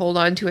we should hold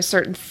on to a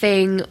certain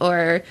thing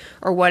or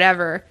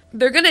whatever,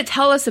 they're going to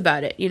tell us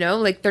about it, you know?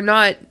 Like they're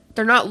not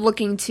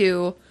looking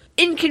to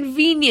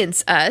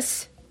inconvenience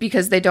us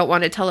because they don't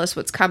want to tell us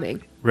what's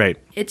coming. Right.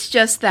 It's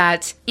just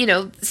that, you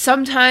know,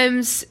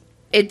 sometimes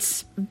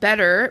it's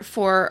better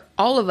for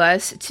all of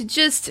us to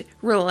just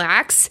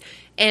relax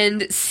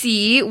and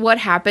see what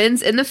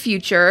happens in the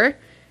future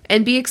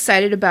and be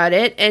excited about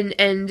it,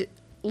 and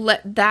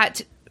let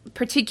that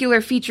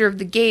particular feature of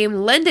the game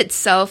lend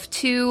itself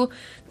to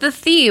the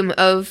theme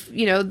of,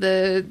 you know,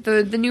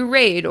 the new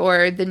raid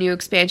or the new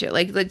expansion.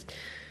 Like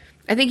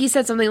I think he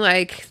said something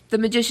like, the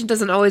magician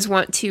doesn't always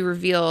want to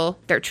reveal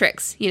their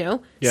tricks, you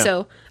know? Yeah.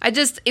 So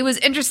it was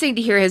interesting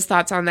to hear his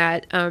thoughts on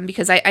that,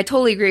 because I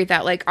totally agree with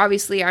that. Like,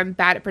 obviously, I'm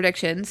bad at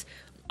predictions.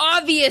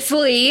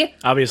 Obviously,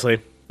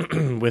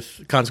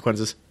 with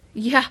consequences.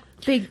 yeah,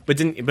 big. But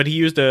he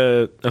used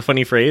a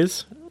funny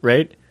phrase,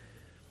 right?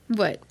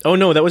 What? Oh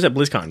no, that was at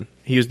BlizzCon.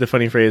 He used the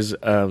funny phrase,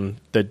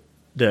 the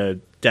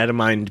data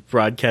mined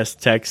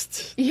broadcast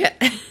text, Yeah.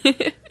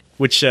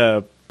 which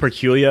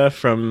Perculia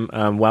from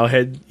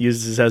Wowhead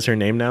uses as her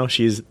name now.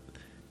 She's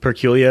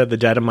Perculia, the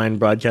data mine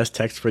broadcast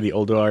text for the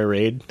Ulduar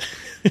raid,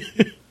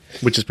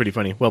 which is pretty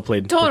funny. Well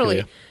played,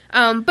 Totally.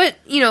 Perculia. But,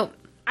 you know,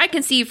 I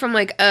can see from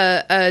like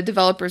a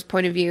developer's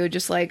point of view,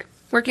 just like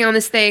working on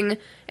this thing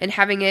and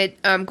having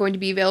it going to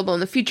be available in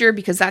the future,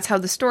 because that's how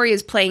the story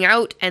is playing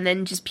out, and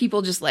then just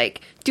people just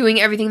like doing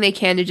everything they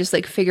can to just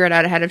like figure it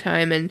out ahead of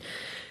time, and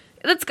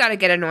that's gotta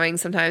get annoying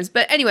sometimes.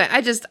 But anyway,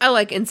 I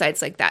like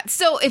insights like that.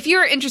 So if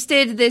you're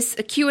interested, this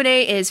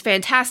Q&A is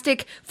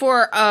fantastic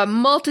for a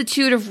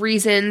multitude of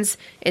reasons.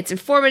 It's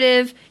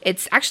informative.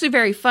 It's actually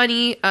very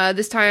funny.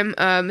 This time,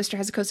 Mr.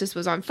 Hazakostas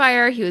was on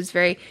fire. He was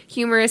very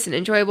humorous and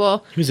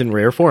enjoyable. He was in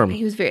rare form.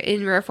 He was very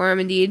in rare form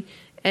indeed.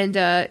 And,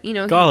 you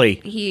know,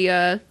 Golly. he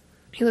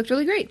looked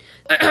really great.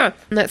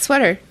 That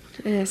sweater.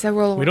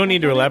 We don't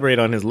need to elaborate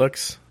on his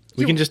looks.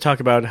 We can just talk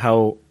about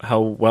how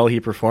well he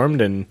performed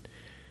and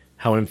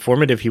how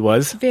informative he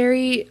was.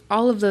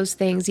 All of those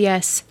things,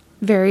 yes.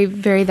 Very,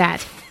 very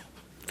that.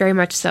 Very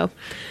much so.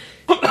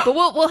 But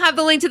we'll have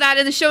the link to that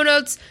in the show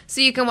notes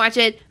so you can watch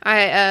it.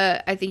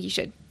 I think you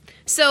should.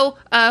 So,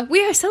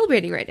 we are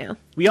celebrating right now.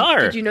 We are.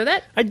 Did you know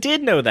that? I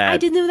did know that. I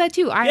did know that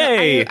too.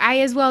 Yay.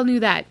 I as well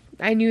knew that.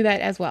 I knew that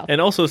as well. And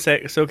also,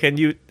 so can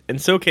you too.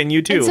 And so can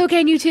you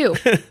too.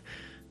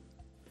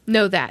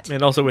 Know that.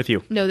 And also with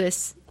you. Know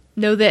this.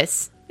 Know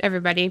this,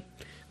 everybody.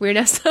 We're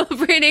now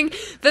celebrating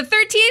the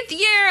 13th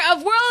year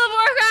of World of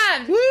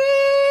Warcraft! Woo!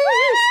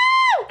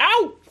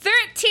 Ow!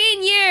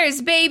 13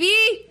 years,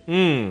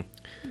 baby!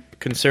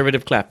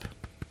 Conservative clap.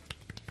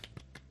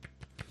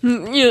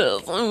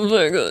 Yes, I'm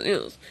very good.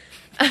 Yes.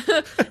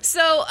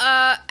 So,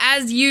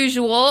 as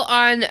usual,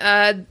 on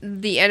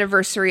the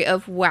anniversary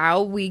of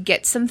WoW, we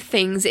get some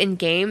things in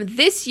game.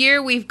 This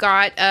year, we've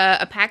got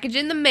a package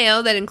in the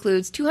mail that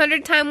includes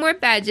 200 Time Warp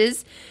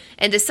badges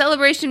and a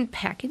celebration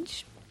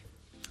package.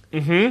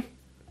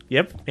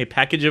 Yep, a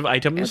package of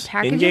items A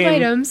package in-game. of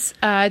items.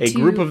 A to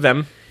group of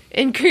them.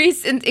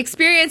 increase in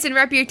experience and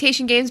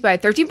reputation games by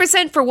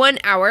 13% for 1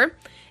 hour.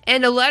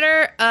 And a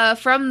letter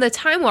from the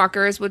Time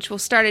Walkers, which will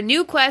start a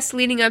new quest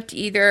leading up to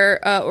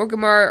either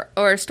Orgrimmar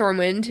or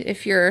Stormwind,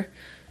 if you're,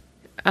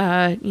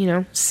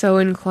 so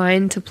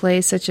inclined to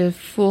play such a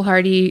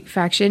foolhardy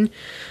faction.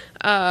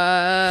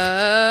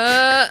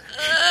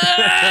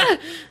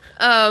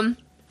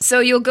 So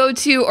you'll go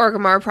to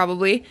Orgrimmar,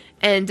 probably,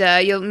 and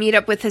you'll meet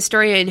up with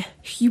historian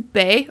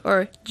Jupe,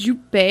 or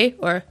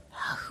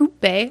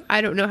Hupe,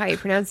 I don't know how you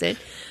pronounce it.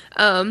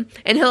 And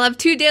he'll have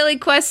 2 daily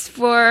quests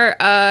for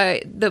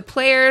the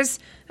players,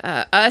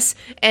 us,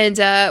 and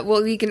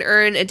you can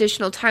earn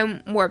additional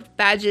Time Warp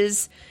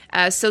badges.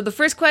 So the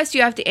first quest,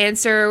 you have to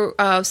answer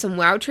some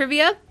WoW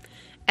trivia,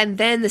 and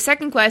then the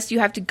second quest, you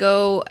have to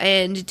go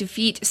and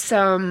defeat you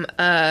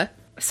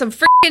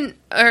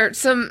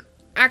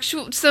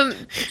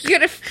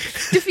gotta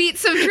defeat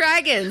some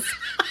dragons.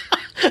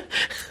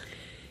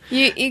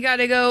 You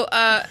gotta go.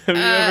 Have you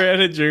ever had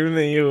a dream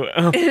that you...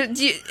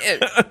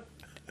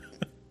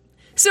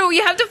 So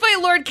you have to fight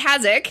Lord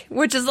Kazakh,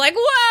 which is like,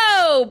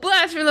 whoa,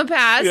 blast from the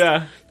past.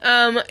 Yeah.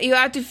 You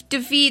have to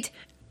defeat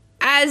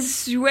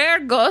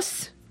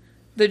Azuergos,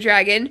 the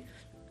dragon,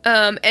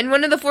 and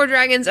one of the 4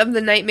 dragons of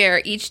the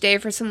Nightmare each day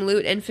for some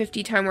loot and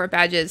 50 Time Warp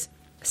badges.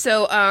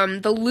 So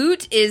the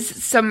loot is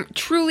some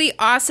truly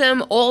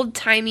awesome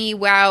old-timey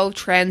WoW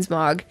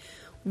transmog,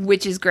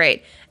 which is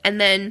great.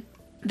 And then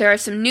there are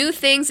some new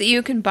things that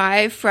you can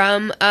buy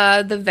from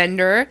the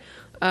vendor,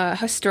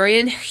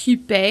 historian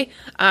Hupe,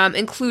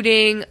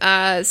 including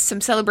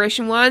some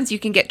celebration wands. You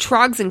can get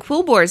trogs and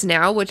quillboars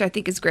now, which I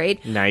think is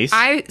great. Nice.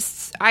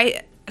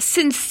 I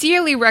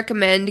sincerely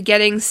recommend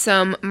getting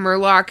some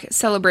Murloc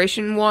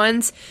celebration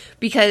wands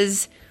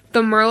because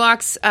the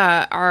Murlocs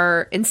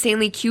are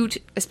insanely cute,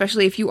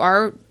 especially if you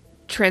are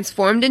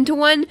transformed into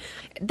one.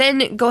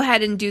 Then go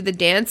ahead and do the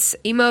dance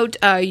emote.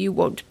 You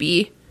won't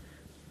be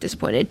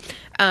disappointed.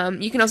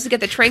 You can also get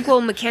the Tranquil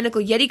Mechanical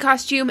Yeti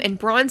costume and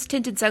bronze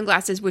tinted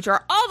sunglasses, which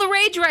are all the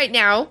rage right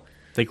now.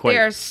 They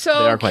are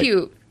so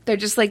cute. They're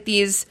just like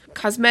these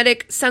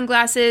cosmetic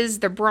sunglasses.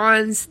 They're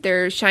bronze,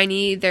 they're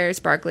shiny, they're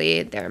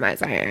sparkly, they're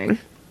amazing.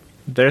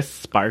 They're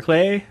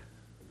sparkly?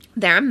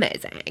 They're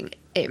amazing.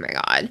 Oh my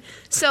god.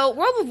 So,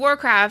 World of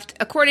Warcraft,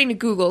 according to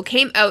Google,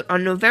 came out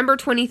on November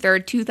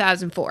 23rd,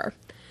 2004.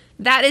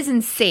 That is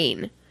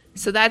insane.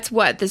 So that's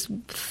what, this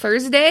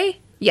Thursday?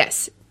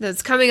 Yes,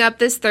 that's coming up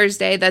this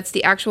Thursday. That's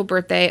the actual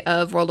birthday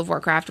of World of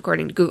Warcraft,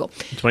 according to Google.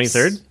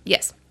 23rd?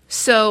 Yes.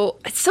 So,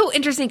 it's so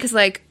interesting because,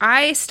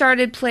 I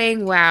started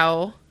playing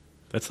WoW.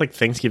 That's like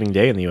Thanksgiving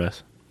Day in the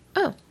U.S.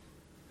 Oh.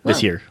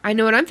 This year. I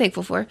know what I'm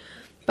thankful for.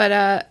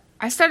 But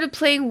I started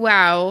playing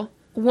WoW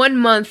 1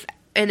 month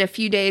and a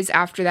few days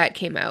after that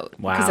came out.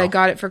 Wow. Because I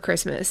got it for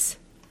Christmas.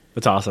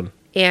 That's awesome.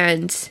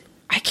 And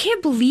I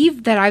can't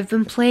believe that I've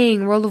been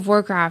playing World of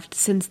Warcraft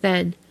since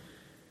then.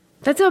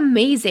 That's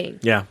amazing.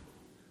 Yeah.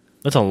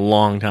 That's a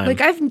long time.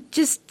 I've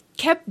just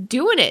kept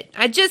doing it.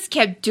 I just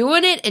kept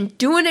doing it and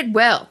doing it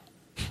well.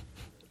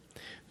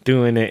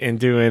 Doing it and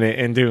doing it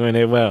and doing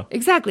it well.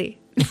 Exactly.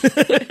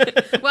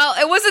 Well,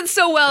 it wasn't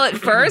so well at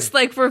first.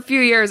 For a few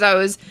years, I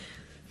was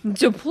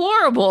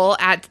deplorable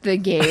at the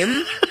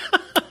game.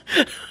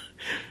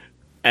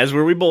 As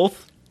were we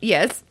both.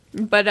 Yes.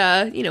 But,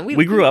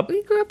 we grew up.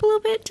 We grew up a little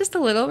bit, just a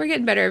little. We're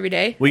getting better every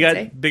day. We I'd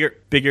got say.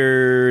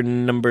 bigger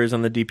numbers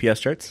on the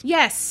DPS charts.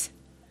 Yes.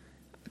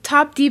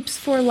 Top deeps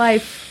for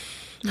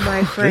life,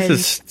 my friend.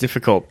 This is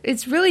difficult.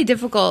 It's really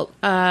difficult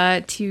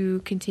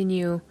to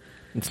continue.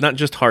 It's not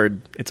just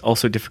hard, it's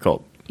also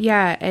difficult.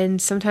 Yeah,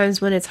 and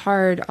sometimes when it's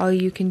hard, all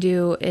you can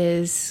do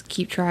is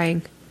keep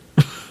trying.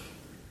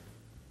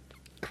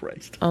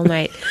 Christ. All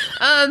night.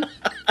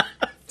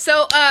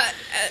 So,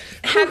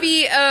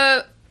 happy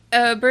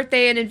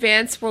birthday in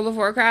advance, World of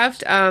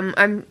Warcraft.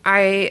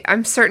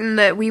 I'm certain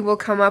that we will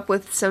come up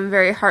with some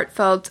very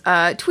heartfelt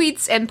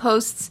tweets and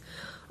posts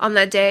on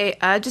that day,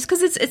 just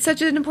because it's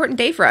such an important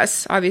day for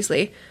us,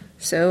 obviously.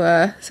 So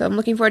I'm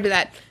looking forward to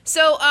that.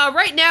 So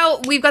right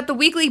now we've got the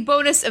weekly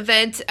bonus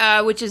event,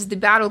 which is the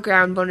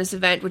Battleground bonus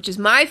event, which is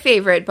my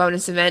favorite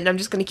bonus event. And I'm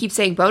just going to keep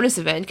saying bonus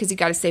event because you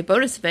got to say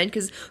bonus event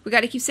because we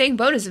got to keep saying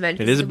bonus event.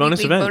 It is a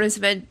bonus event. Bonus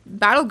event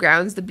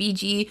Battlegrounds, the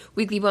BG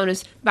weekly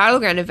bonus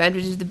Battleground event,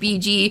 which is the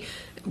BG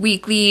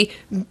weekly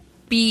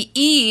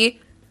BE.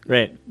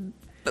 Right.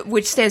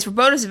 Which stands for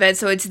bonus event.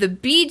 So it's the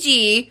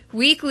BG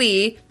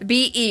weekly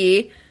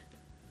BE.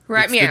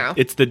 Right, meow.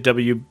 It's the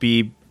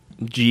WB.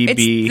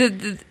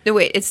 GB.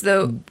 It's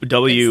the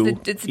W.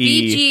 It's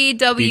BG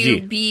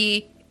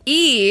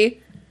WBE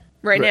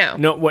right now.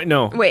 No, wait,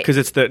 no. Wait. Because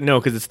it's the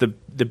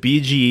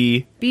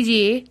BG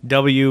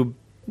W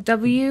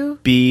W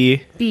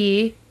B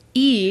B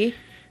E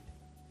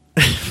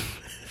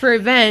for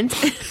event.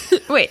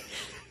 Wait.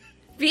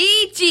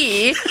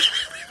 BG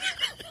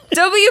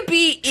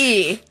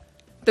WBE.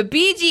 The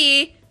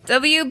BG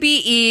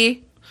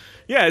WBE.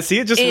 Yeah, see,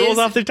 it just rolls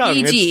off the tongue.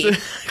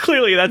 BG.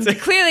 Clearly, that's it.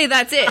 Clearly,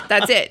 that's it.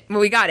 That's it. Well,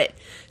 we got it.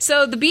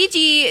 So the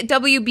BG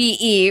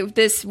WBE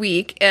this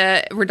week,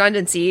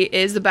 redundancy,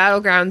 is the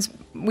Battlegrounds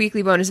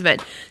weekly bonus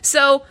event.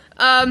 So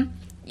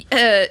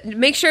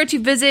make sure to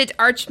visit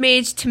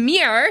Archmage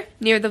Tamir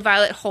near the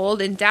Violet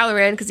Hold in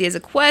Dalaran because he has a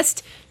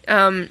quest.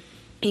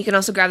 You can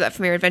also grab that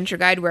from your adventure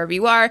guide wherever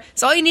you are.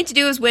 So all you need to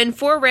do is win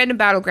 4 random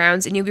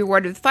battlegrounds, and you'll be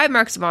rewarded with 5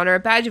 marks of honor, a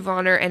badge of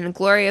honor, and a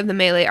Glory of the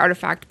Melee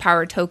artifact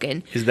power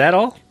token. Is that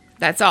all?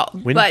 That's all.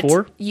 Win but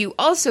 4? You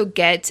also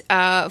get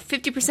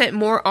 50%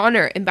 more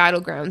honor in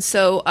battlegrounds.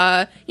 So,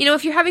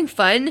 if you're having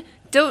fun,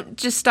 don't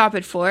just stop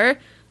at 4.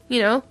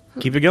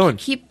 Keep it going.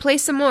 Play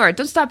some more.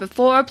 Don't stop at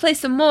 4. Play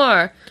some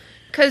more,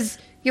 because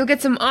you'll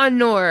get some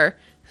honor.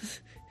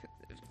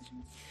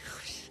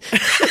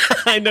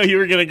 I know you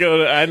were going to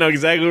go. I know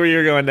exactly where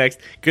you're going next.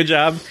 Good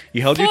job.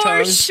 You held your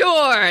tongue. For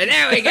sure.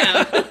 There we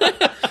go.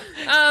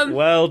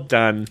 Well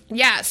done.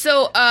 Yeah,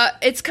 so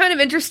it's kind of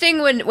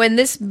interesting when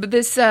this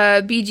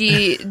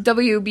BG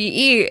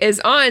WBE is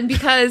on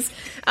because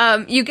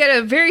you get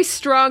a very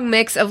strong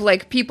mix of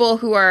like people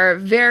who are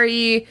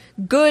very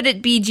good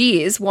at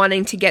BGs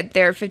wanting to get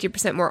their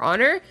 50% more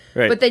honor,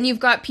 right. But then you've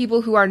got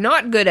people who are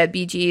not good at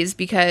BGs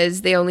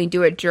because they only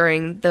do it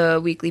during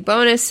the weekly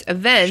bonus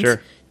event.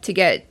 Sure. To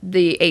get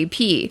the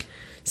AP.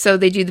 So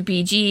they do the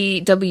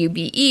BG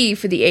WBE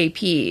for the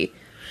AP.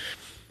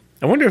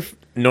 I wonder if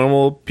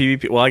normal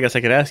PvP... Well, I guess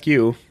I could ask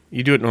you.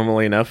 You do it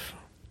normally enough.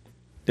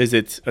 Is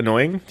it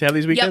annoying to have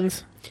these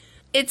weekends?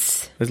 Yep.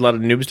 There's a lot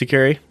of noobs to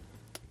carry?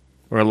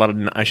 Or a lot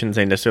of... I shouldn't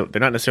say necessarily... They're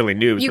not necessarily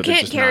noobs, You but they're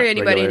can't just carry not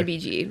anybody regular.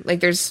 in a BG.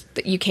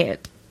 Like, you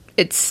can't.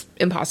 It's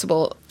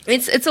impossible.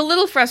 It's a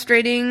little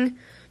frustrating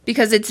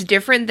because it's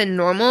different than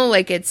normal.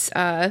 Like, it's...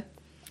 I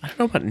don't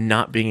know about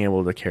not being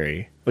able to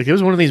carry. Like, it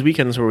was one of these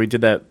weekends where we did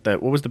that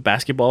what was the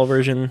basketball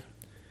version?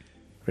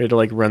 We had to,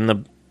 like, run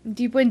the...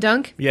 Deep Wind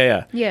Dunk?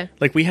 Yeah. Yeah.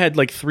 Like, we had,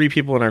 like, 3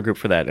 people in our group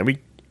for that. And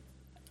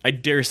I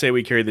dare say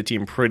we carried the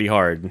team pretty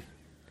hard.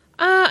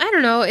 I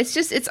don't know. It's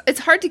just, it's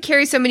hard to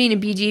carry somebody in a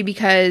BG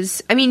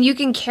because, I mean, you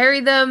can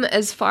carry them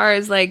as far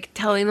as, like,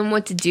 telling them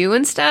what to do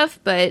and stuff,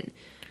 but...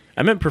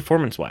 I meant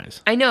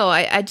performance-wise. I know.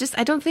 I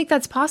don't think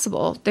that's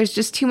possible. There's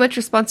just too much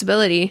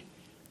responsibility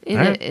in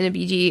a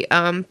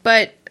BG.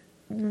 But...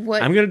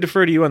 What? I'm going to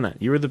defer to you on that.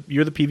 You're the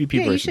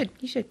PvP person.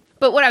 You should.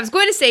 But what I was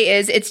going to say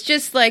is, it's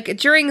just like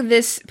during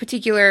this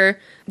particular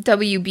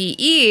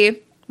WBE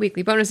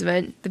weekly bonus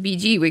event, the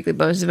BG weekly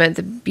bonus event,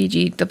 the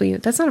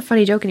BGW. That's not a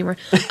funny joke anymore.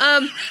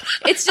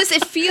 It's just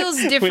it feels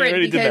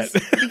different because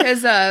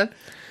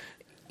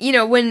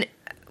when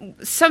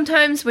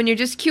sometimes when you're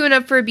just queuing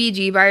up for a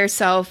BG by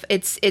yourself,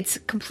 it's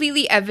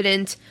completely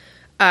evident.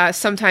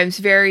 Sometimes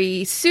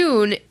very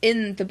soon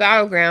in the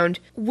battleground,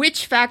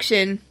 which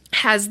faction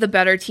has the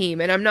better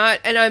team, and I'm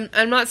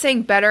not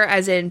saying better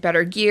as in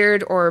better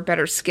geared or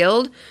better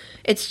skilled.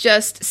 It's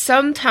just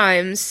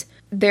sometimes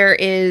there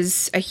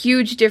is a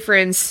huge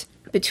difference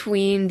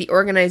between the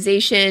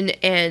organization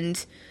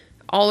and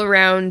all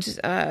around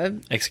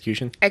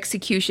execution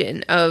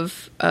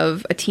of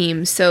a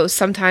team. So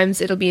sometimes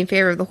it'll be in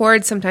favor of the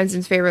Horde, sometimes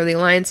in favor of the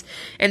Alliance,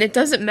 and it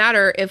doesn't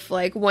matter if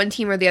like one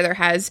team or the other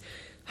has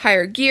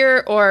higher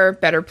gear or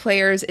better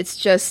players. It's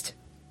just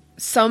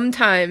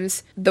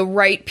sometimes the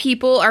right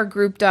people are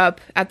grouped up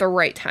at the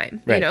right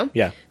time, right. You know?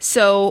 Yeah.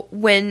 So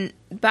when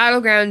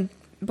Battleground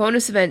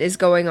bonus event is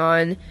going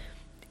on,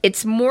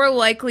 it's more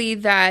likely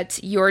that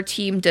your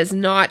team does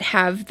not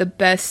have the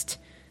best,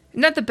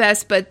 not the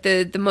best, but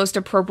the most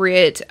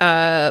appropriate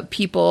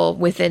people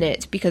within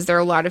it, because there are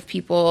a lot of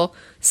people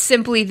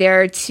simply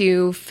there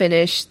to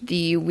finish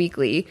the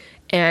weekly,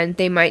 and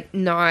they might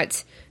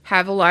not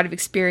have a lot of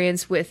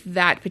experience with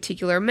that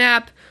particular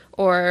map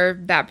or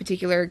that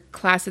particular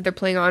class that they're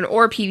playing on,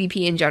 or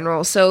PvP in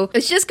general. So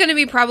it's just going to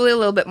be probably a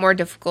little bit more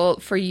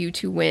difficult for you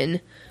to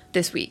win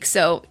this week.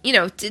 So,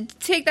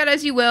 take that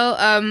as you will.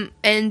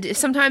 And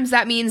sometimes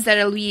that means that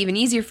it'll be even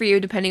easier for you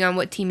depending on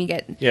what team you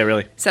get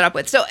set up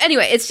with. So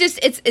anyway, it's just,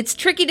 it's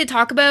tricky to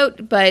talk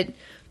about, but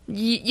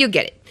you'll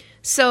get it.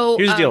 So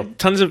here's the deal.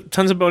 Tons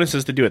of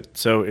bonuses to do it.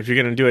 So if you're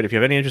going to do it, if you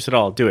have any interest at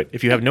all, do it.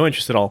 If you have no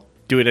interest at all,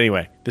 do it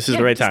anyway. This is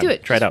the right time. Do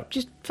it. Try it out.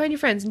 Just find your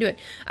friends and do it.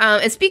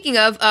 And speaking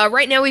of,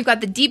 right now we've got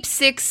the Deep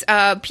Six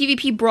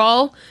PvP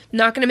Brawl.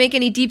 Not going to make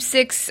any Deep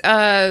Six,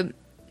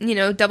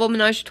 double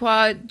menage a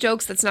trois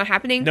jokes. That's not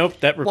happening. Nope.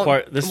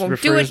 This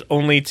refers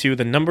only to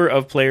the number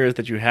of players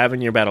that you have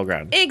in your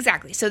battleground.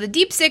 Exactly. So the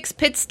Deep Six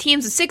pits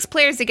teams of 6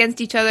 players against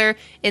each other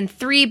in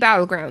 3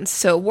 battlegrounds.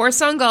 So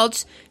Warsong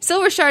Gulch,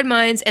 Silver Shard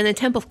Mines, and the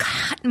Temple of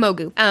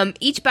Katmogu.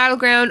 Each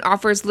battleground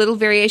offers little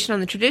variation on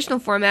the traditional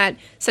format,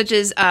 such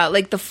as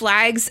like the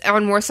flags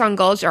on Warsong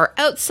Gulch are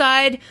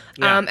outside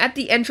at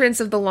the entrance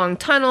of the long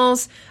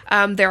tunnels.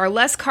 There are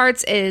less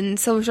carts in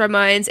Silver Shard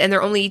Mines, and there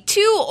are only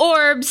 2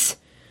 orbs.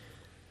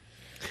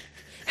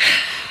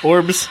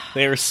 Orbs,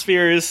 they are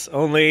spheres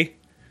only.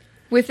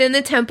 Within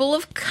the Temple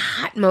of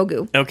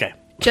Katmogu. Okay.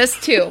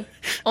 Just 2.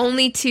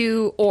 Only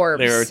 2 orbs.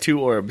 There are 2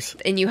 orbs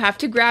And you have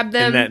to grab in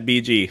them, that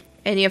BG.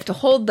 and you have to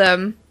hold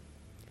them,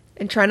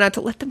 and try not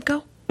to let them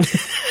go.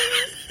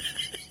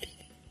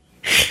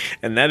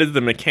 And that is the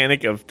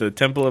mechanic of the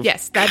Temple of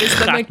Yes, that is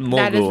the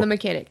that is the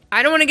mechanic.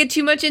 I don't want to get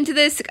too much into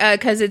this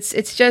because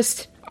it's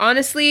just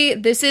honestly,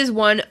 this is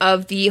one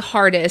of the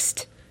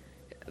hardest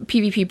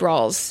PvP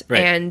brawls,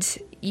 Right. and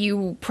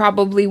you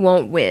probably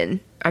won't win.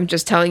 I'm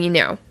just telling you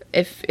now.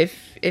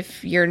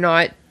 If you're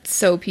not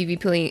so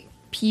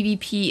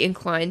PvP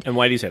inclined, And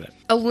why do you say that?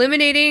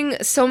 eliminating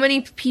so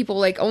many people,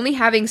 like only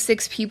having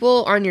 6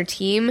 people on your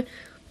team,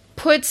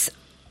 puts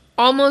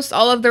almost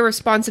all of the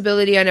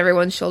responsibility on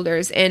everyone's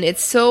shoulders, and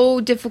it's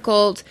so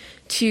difficult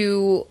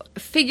to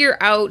figure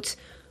out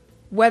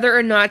whether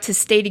or not to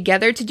stay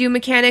together to do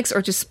mechanics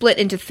or to split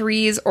into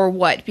 3s or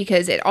what,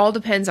 because it all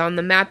depends on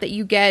the map that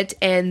you get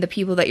and the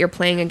people that you're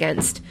playing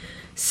against.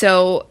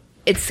 So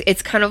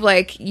it's kind of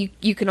like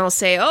you can all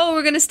say, oh,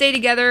 we're going to stay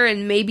together,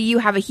 and maybe you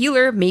have a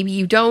healer, maybe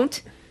you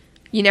don't.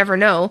 You never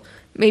know.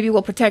 Maybe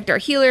we'll protect our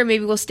healer,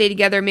 maybe we'll stay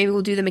together, maybe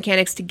we'll do the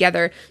mechanics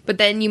together, but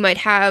then you might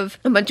have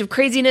a bunch of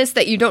craziness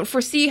that you don't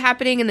foresee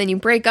happening, and then you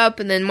break up,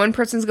 and then one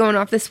person's going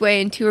off this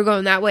way, and 2 are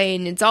going that way,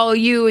 and it's all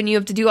you, and you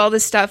have to do all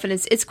this stuff, and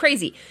it's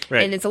crazy.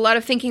 Right. And it's a lot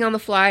of thinking on the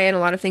fly, and a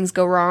lot of things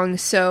go wrong,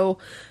 so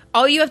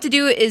all you have to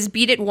do is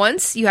beat it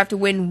once. You have to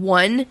win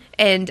 1,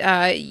 and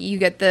you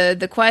get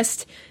the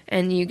quest,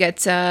 and you get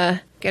the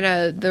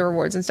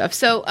rewards and stuff.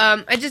 So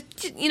I just,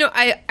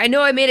 I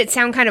know I made it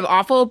sound kind of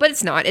awful, but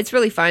it's not. It's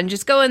really fun.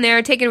 Just go in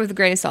there, take it with a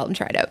grain of salt, and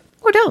try it out.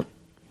 Or don't.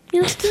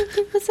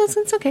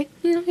 It's okay.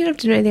 You don't have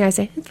to do anything I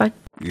say. It's fine.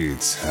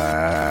 It's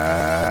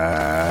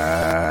high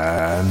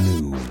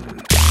noon.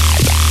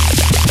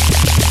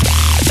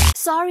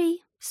 Sorry.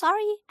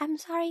 I'm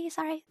sorry.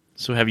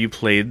 So have you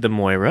played the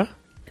Moira?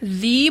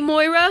 The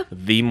Moira,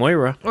 The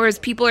Moira. or as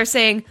people are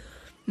saying,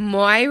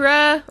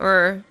 Moira,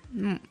 or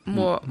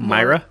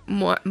Myra?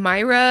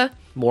 Myra,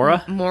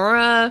 Mora?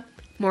 Moira.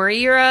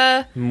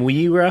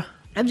 Muira?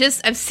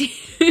 I've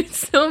seen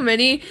so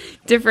many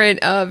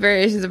different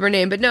variations of her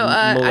name, but no,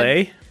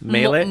 Malay?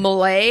 Melee?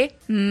 Malay,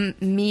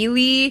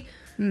 Melee,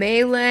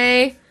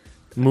 Melee,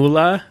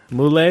 Mula?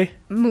 Mule?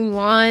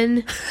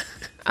 Mulan.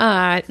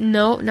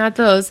 No, not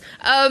those.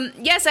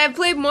 Yes, I've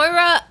played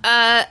Moira.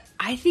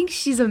 I think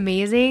she's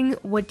amazing.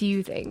 What do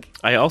you think?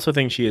 I also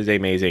think she is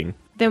amazing.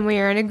 Then we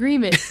are in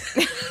agreement.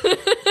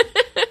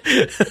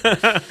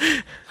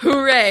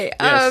 Hooray.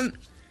 Yes.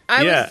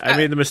 I I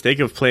made the mistake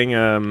of playing,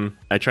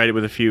 I tried it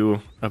with a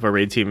few of our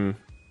raid team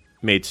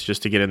mates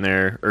just to get in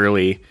there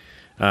early.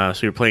 So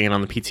we were playing it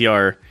on the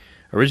PTR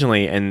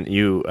originally, and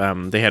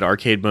they had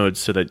arcade modes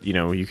so that,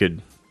 you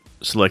could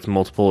select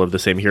multiple of the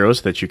same heroes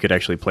so that you could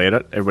actually play it.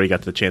 Everybody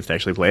got the chance to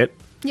actually play it.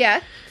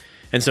 Yeah.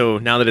 And so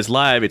now that it's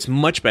live, it's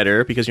much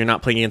better because you're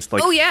not playing against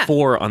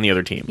 4 on the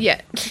other team.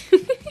 Yeah.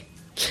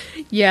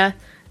 Yeah.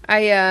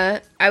 I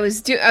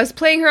was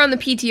playing her on the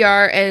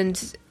PTR, and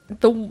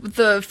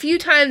the few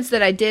times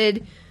that I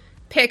did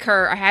pick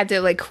her, I had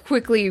to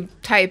quickly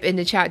type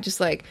into chat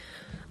just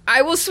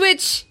I will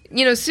switch,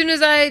 as soon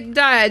as I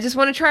die. I just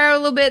want to try her a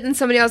little bit, and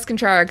somebody else can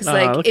try her because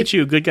Look at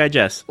you, good guy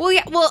Jess. Well,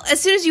 yeah. Well, as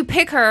soon as you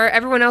pick her,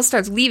 everyone else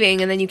starts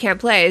leaving, and then you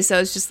can't play. So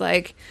it's just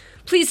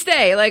please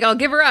stay. I'll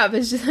give her up.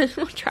 It's just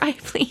we'll try,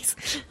 please.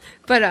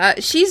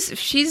 But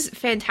she's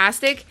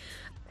fantastic.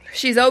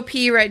 She's OP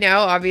right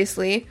now,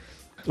 obviously.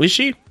 Is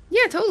she?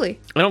 Yeah, totally.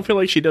 I don't feel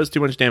like she does too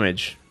much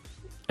damage.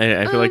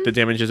 I feel like the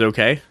damage is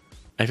okay.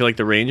 I feel like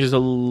the range is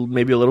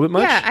maybe a little bit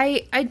much. Yeah,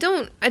 I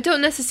don't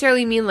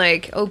necessarily mean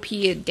OP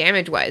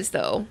damage wise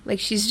though.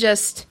 She's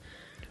just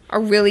a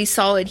really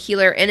solid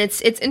healer, and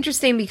it's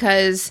interesting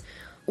because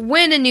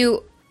when a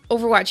new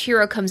Overwatch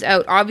hero comes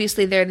out,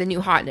 obviously they're the new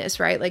hotness,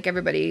 right?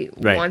 Everybody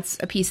wants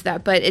a piece of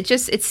that. But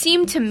it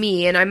seemed to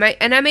me, and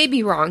I may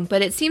be wrong,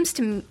 but it seemed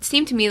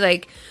to me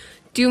like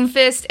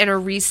Doomfist and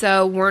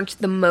Orisa weren't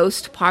the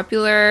most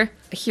popular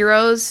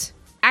heroes.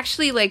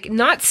 Actually,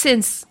 not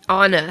since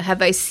Ana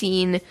have I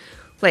seen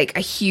a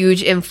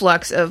huge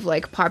influx of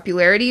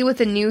popularity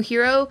with a new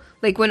hero.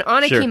 When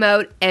Ana came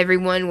out,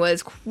 everyone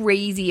was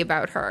crazy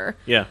about her.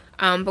 Yeah.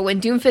 But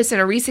when Doomfist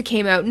and Orisa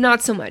came out,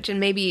 not so much. And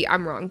maybe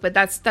I'm wrong, but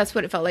that's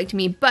what it felt like to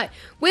me. But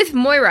with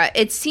Moira,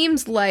 it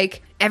seems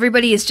like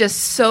everybody is just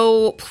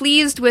so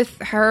pleased with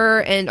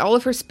her and all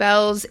of her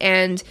spells,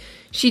 and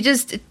she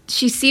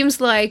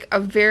seems like a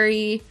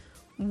very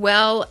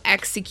well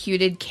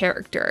executed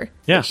character.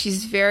 Yeah.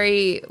 She's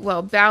very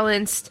well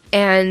balanced,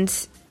 and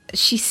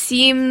she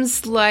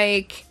seems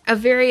like a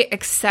very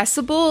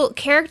accessible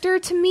character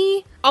to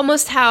me.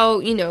 Almost how,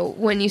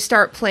 when you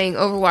start playing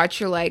Overwatch,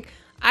 you're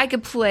I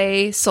could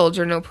play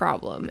Soldier no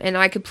problem, and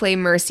I could play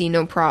Mercy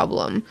no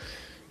problem.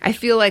 I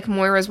feel like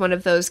Moira's one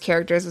of those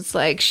characters. It's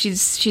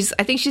she's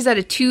I think she's at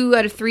a 2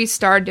 out of 3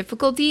 star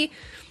difficulty,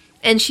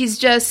 and she's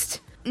just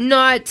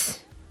not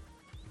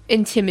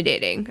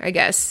intimidating, I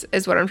guess,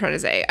 is what I'm trying to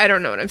say. I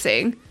don't know what I'm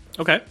saying.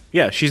 Okay.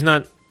 Yeah, she's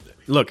not...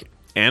 Look,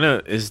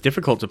 Ana is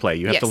difficult to play.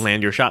 You have to Yes.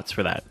 land your shots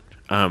for that.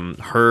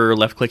 Her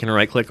left click and her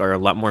right click are a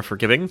lot more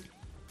forgiving.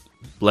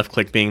 left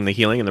click being the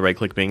healing and the right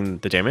click being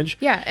the damage.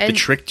 Yeah, and the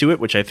trick to it,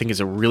 which I think is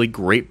a really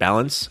great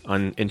balance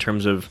in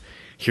terms of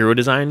hero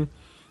design,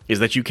 is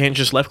that you can't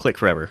just left click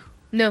forever.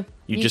 No,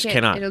 You just can't.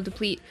 cannot. It'll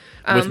deplete.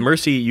 With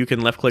Mercy, you can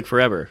left click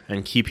forever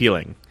and keep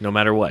healing no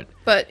matter what.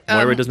 But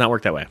Moira does not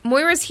work that way.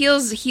 Moira's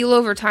heals heal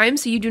over time,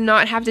 so you do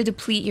not have to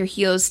deplete your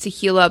heals to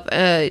heal up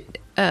a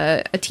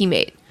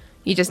teammate.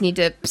 You just need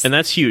to. And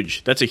that's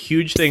huge. That's a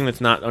huge thing that's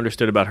not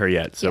understood about her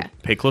yet. So Yeah.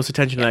 pay close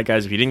attention to that,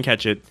 guys. If you didn't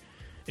catch it,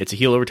 it's a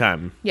heal over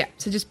time. Yeah,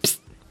 so just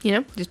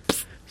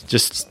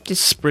Just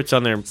spritz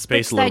on their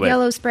face spritz a little that bit.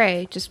 yellow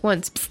spray just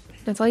once. Psst.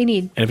 That's all you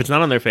need. And if it's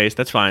not on their face,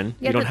 that's fine.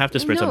 Yeah, you don't but- have to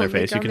spritz no, on their like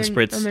face. You on can their-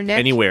 spritz on their neck.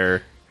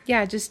 anywhere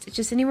Yeah,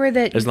 just anywhere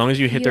that. as long as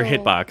you hit their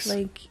feel hitbox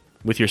Like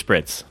with your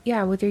spritz.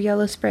 yeah, with your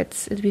yellow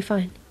spritz, it'd be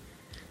fine.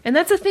 And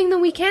that's a thing that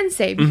we can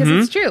say because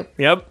it's true.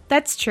 Yep.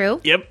 That's true.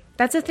 Yep.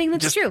 That's a thing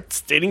that's Just true.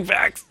 stating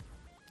facts.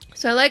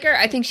 So I like her.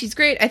 I think she's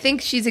great. I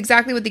think she's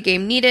exactly what the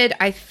game needed.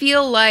 I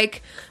feel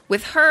like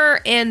with her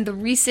and the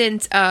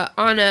recent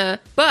Ana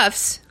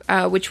buffs,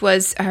 which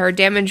was her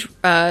damage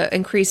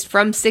increased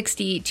from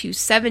 60 to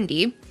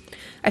 70,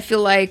 I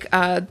feel like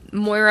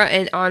Moira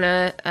and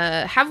Ana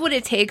have what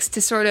it takes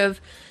to sort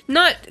of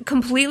not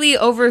completely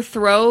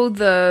overthrow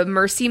the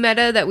Mercy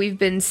meta that we've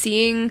been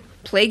seeing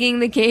plaguing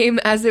the game,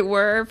 as it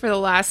were, for the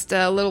last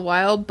little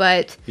while,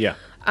 but Yeah.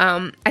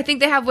 I think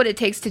they have what it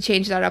takes to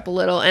change that up a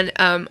little.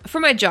 And for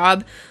my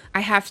job,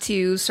 I have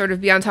to sort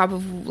of be on top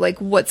of like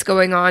what's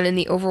going on in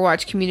the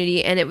Overwatch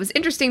community. And it was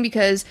interesting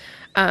because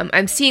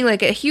I'm seeing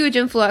like a huge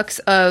influx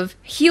of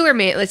healer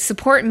like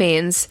support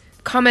mains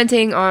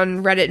commenting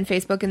on Reddit and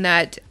Facebook, and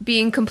that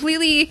being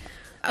completely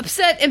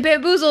upset and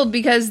bamboozled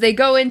because they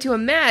go into a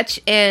match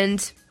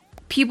and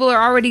people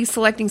are already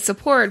selecting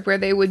support where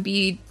they would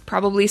be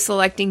probably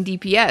selecting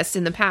DPS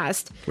in the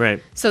past. Right.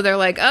 So they're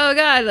like, oh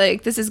god,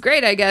 like, this is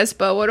great, I guess,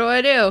 but what do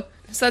I do?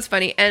 So that's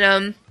funny.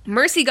 And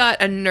Mercy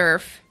got a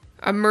nerf.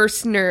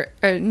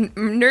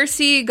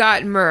 Nursey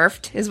got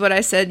murfed, is what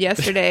I said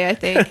yesterday, I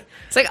think.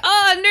 It's like,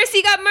 oh,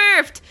 Nursey got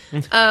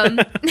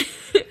murfed!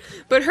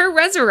 But her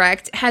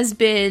resurrect has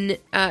been,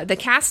 the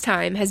cast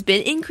time has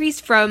been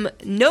increased from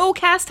no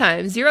cast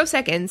time, 0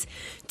 seconds,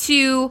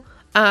 to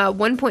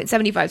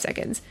 1.75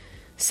 seconds.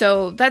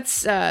 So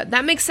that's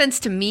that makes sense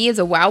to me as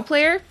a WoW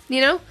player, you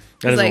know?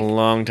 That is like, a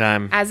long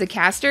time. as a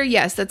caster,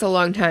 yes, that's a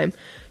long time.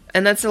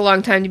 And that's a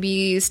long time to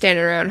be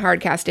standing around hard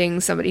casting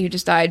somebody who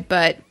just died.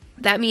 But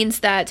that means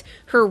that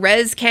her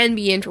res can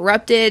be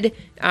interrupted.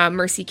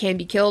 Mercy can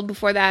be killed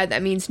before that.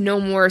 That means no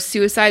more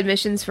suicide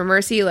missions for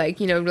Mercy, like,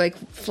 you know, like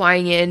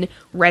flying in,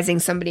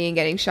 rezzing somebody and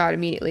getting shot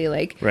immediately.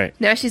 Like, right.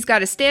 Now she's got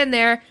to stand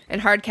there and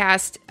hard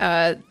cast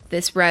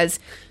this res.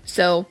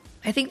 So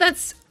I think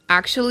that's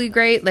actually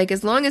great. Like,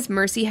 as long as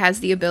Mercy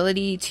has the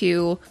ability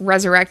to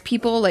resurrect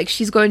people, like,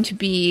 she's going to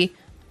be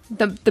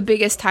the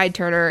biggest tide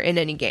turner in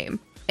any game.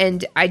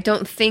 And I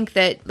don't think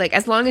that, like,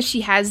 as long as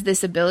she has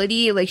this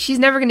ability, like, she's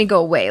never going to go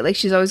away. Like,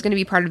 she's always going to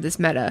be part of this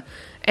meta,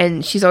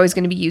 and she's always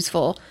going to be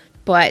useful.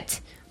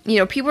 But, you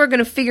know, people are going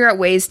to figure out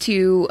ways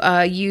to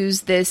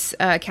use this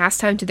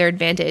cast time to their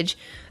advantage,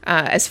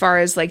 as far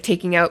as, like,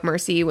 taking out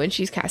Mercy when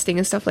she's casting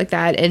and stuff like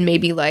that, and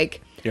maybe,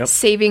 like,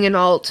 saving an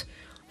ult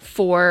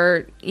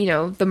for, you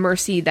know, the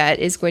Mercy that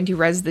is going to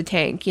res the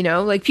tank, you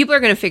know? Like, people are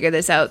going to figure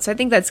this out, so I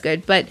think that's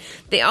good. But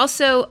they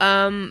also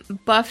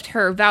buffed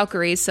her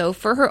Valkyrie, so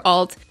for her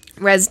ult,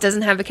 res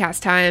doesn't have a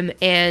cast time,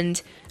 and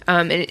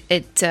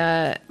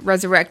it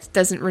resurrect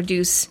doesn't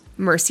reduce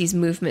Mercy's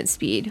movement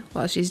speed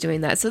while she's doing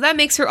that. So that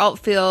makes her ult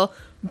feel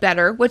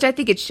better, which I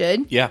think it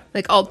should. Yeah.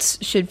 Like, ults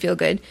should feel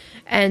good.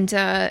 And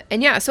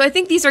yeah, so I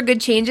think these are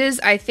good changes.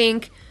 I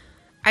think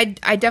I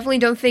definitely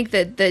don't think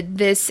that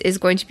this is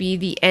going to be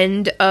the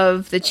end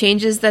of the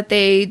changes that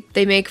they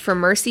make for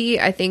Mercy.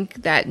 I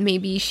think that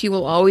maybe she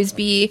will always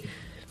be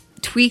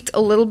tweaked a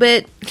little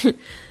bit.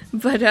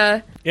 But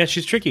yeah,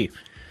 she's tricky.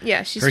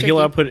 Yeah, she's her tricky. heal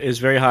output is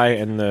very high,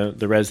 and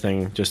the res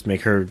thing just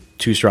make her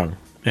too strong.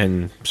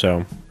 And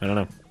so I don't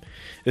know.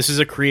 This is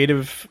a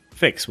creative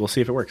fix. We'll see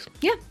if it works.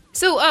 Yeah.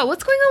 So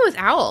what's going on with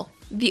OWL,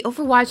 the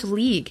Overwatch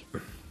League?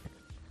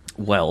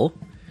 Well,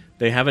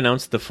 they have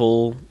announced the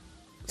full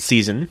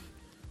season.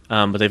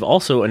 But they've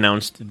also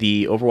announced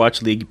the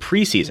Overwatch League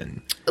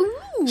preseason.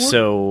 Ooh.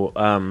 So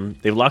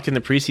they've locked in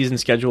the preseason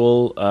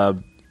schedule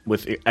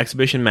with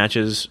exhibition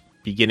matches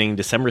beginning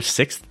December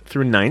 6th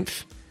through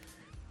 9th.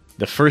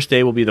 The first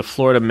day will be the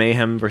Florida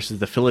Mayhem versus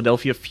the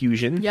Philadelphia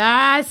Fusion.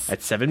 Yes.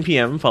 At 7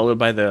 p.m., followed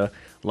by the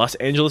Los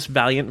Angeles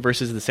Valiant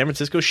versus the San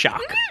Francisco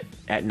Shock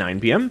at 9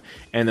 p.m.,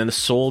 and then the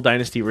Seoul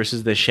Dynasty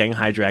versus the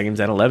Shanghai Dragons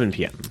at 11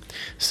 p.m.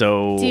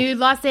 So, dude,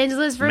 Los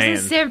Angeles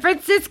versus Man. San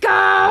Francisco.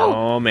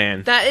 Oh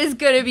man, That is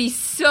going to be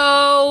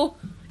so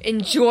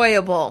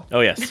enjoyable. oh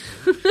yes.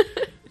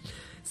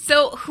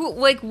 So,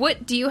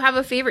 what, do you have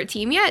a favorite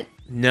team yet?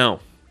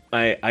 No,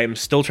 I am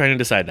still trying to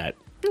decide that.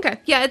 Okay.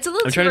 Yeah, it's a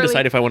little I'm too trying to early.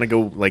 decide if I want to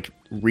go like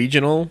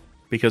regional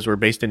because we're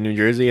based in New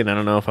Jersey, and I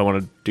don't know if I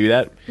want to do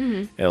that.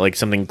 Like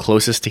something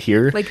closest to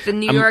here, Like the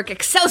New York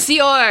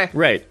Excelsior.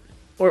 right?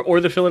 Or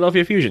the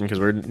Philadelphia Fusion because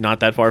we're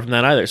not that far from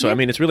that either. So I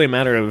mean, it's really a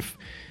matter of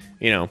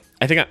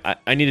I think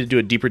I need to do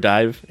a deeper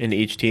dive into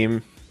each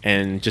team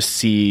and just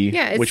see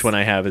which one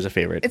I have as a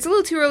favorite. It's a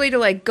little too early to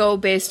like go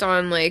based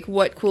on like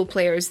what cool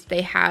players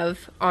they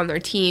have on their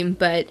team,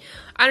 but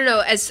I don't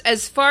know,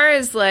 as far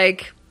as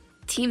like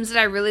teams that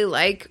I really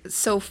like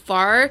so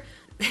far,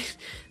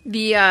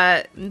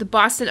 the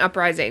Boston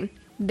Uprising.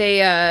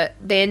 They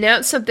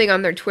announced something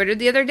on their Twitter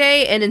the other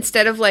day, and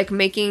instead of like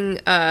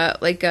making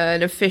like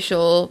an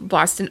official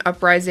Boston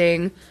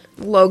Uprising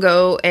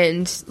logo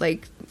and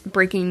like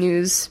breaking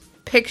news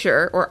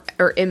picture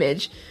or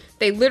image,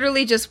 they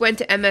literally just went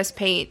to MS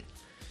Paint,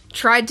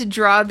 tried to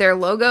draw their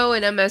logo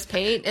in MS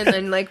Paint, and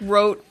then like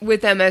wrote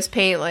with MS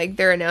Paint like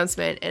their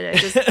announcement. And it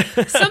just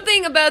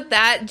something about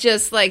that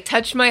just like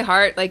touched my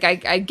heart. Like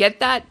I get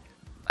that,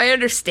 I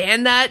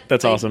understand that.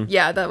 That's like, awesome.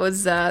 Yeah, that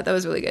was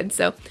really good.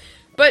 So,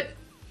 but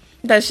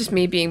that's just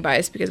me being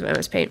biased because of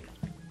MS Paint.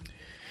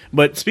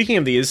 But speaking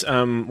of these,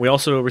 we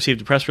also received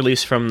a press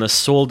release from the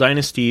Seoul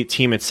Dynasty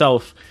team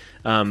itself.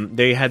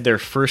 They had their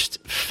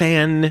first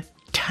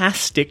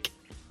fantastic.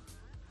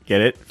 Get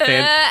it?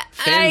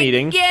 Fan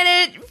meeting.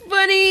 Get it?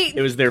 Funny.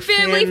 It was their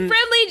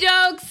family-friendly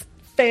jokes.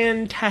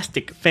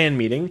 Fantastic fan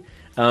meeting,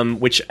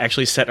 which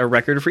actually set a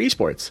record for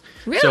esports.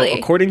 Really? So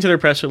according to their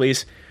press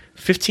release,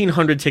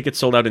 1,500 tickets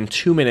sold out in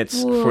 2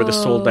 minutes for the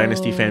Seoul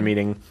Dynasty fan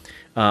meeting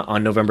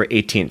on November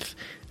 18th.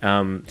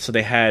 So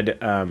they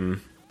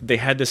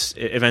had this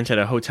event at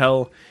a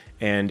hotel,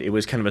 and it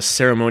was kind of a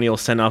ceremonial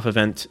send-off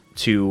event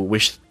to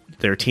wish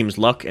their team's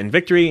luck and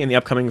victory in the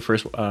upcoming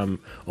first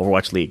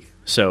Overwatch League.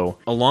 So,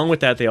 along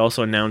with that, they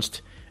also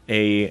announced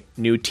a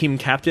new team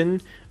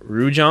captain,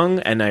 Rujong,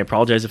 and I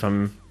apologize if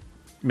I'm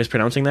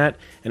mispronouncing that,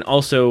 and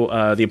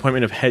also the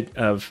appointment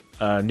of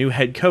new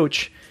head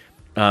coach,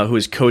 who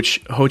is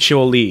Coach Ho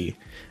Chio Lee.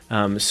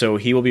 So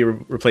he will be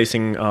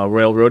replacing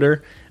Royal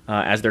Roeder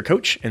as their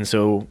coach, and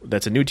so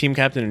that's a new team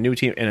captain,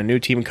 a new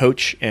team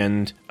coach,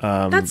 and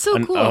that's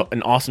so cool.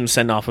 An awesome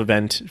send-off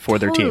event for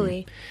their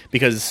team,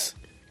 because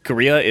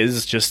Korea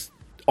is just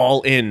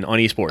all in on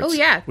esports. Oh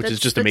yeah, which is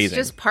just amazing.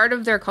 It's just part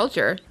of their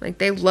culture. Like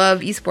they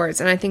love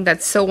esports, and I think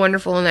that's so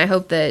wonderful. And I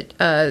hope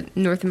that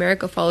North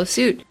America follows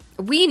suit.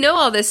 We know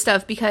all this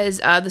stuff because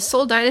the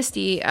Seoul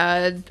Dynasty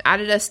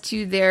added us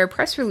to their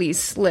press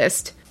release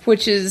list,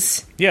 which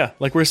is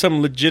like we're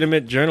some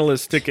legitimate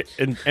journalistic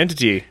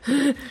entity.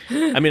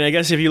 I mean, I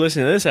guess if you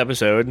listen to this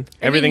episode,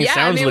 everything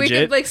sounds legit. We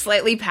could like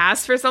slightly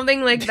pass for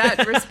something like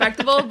that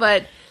respectable,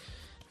 but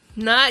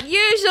not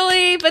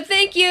usually. But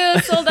thank you,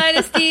 Seoul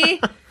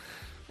Dynasty.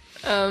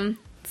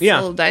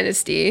 Seoul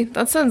Dynasty.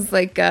 That sounds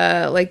like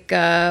an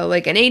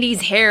 80s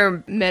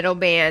hair metal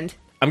band.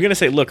 I'm gonna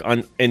say, look,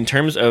 in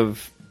terms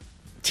of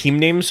team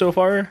names so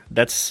far,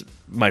 that's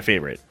my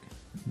favorite.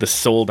 The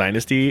Seoul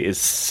Dynasty is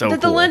so cool.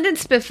 The London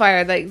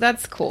Spitfire, like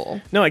that's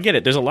cool. No, I get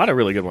it. There's a lot of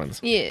really good ones.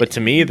 Yeah. But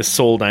to me, the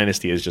Seoul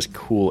Dynasty is just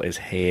cool as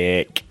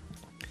heck.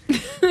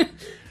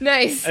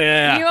 Nice.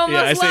 Yeah, you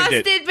almost lost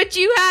it, but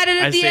you had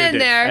it at the end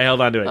there. I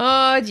held on to it.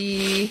 Oh,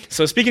 gee.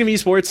 So speaking of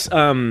esports,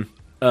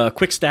 a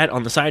quick stat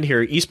on the side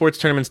here: esports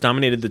tournaments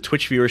dominated the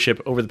Twitch viewership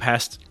over the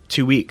past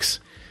 2 weeks.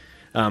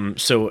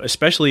 So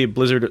especially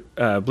Blizzard's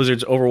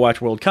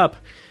Overwatch World Cup,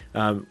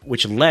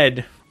 which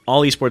led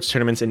all esports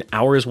tournaments in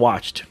hours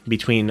watched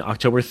between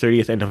October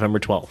 30th and November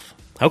 12th.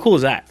 How cool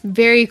is that?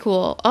 Very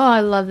cool. Oh, I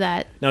love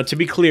that. Now, to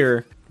be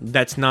clear,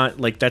 that's not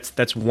like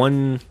that's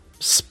one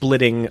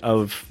splitting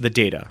of the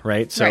data,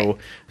 right? So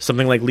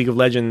something like League of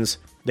Legends,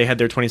 they had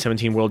their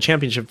 2017 World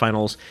Championship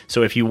Finals.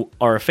 So if you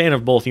are a fan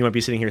of both, you might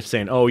be sitting here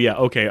saying, "Oh yeah,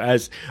 okay,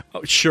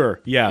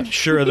 sure,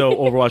 though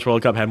Overwatch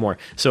World Cup had more."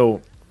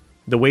 So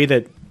the way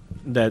that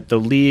the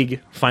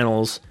League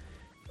Finals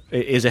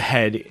is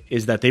ahead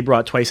is that they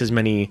brought twice as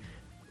many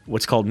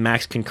what's called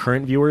max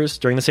concurrent viewers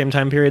during the same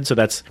time period. So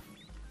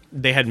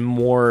they had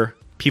more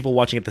people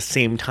watching at the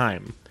same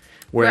time,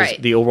 whereas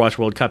the Overwatch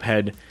World Cup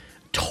had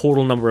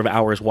total number of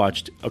hours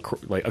watched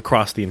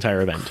across the entire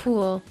event.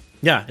 Cool.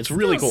 Yeah, it's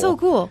really cool. So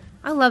cool.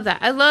 I love that.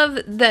 I love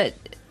that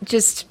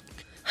just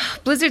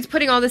Blizzard's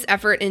putting all this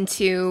effort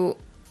into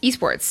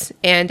esports,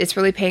 and it's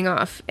really paying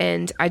off.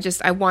 And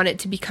I want it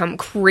to become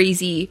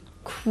crazy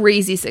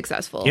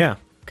successful. Yeah.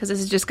 Because this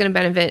is just going to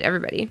benefit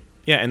everybody.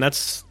 Yeah,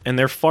 and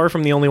they're far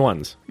from the only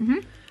ones. Mm-hmm.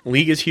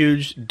 League is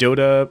huge.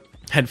 Dota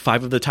had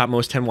 5 of the top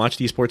most 10 watched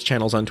esports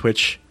channels on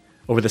Twitch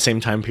over the same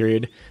time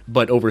period,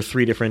 but over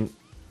 3 different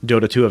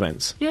Dota 2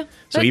 events. Yeah.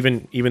 So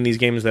even these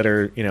games that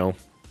are,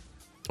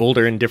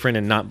 older and different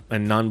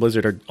and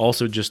non-Blizzard are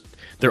also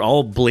they're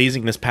all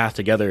blazing this path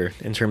together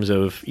in terms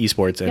of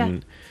esports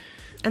and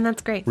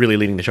that's great. Really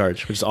leading the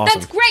charge, which is awesome.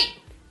 That's great.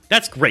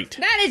 That's great.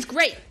 That is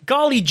great.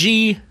 Golly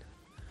gee.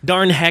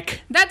 Darn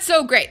heck. That's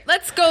so great.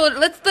 Let's go.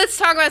 Let's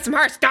talk about some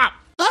heart. Stop.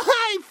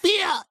 I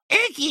feel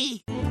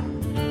icky.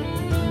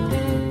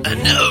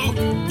 And now,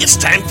 it's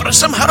time for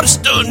some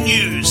Hearthstone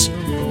news.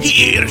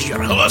 Here's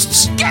your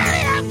hosts, Gary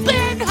and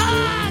Ben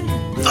Hahn.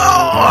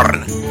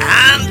 Thorn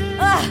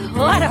and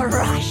What a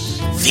rush.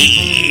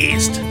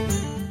 Feast.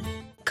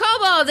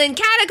 Kobolds and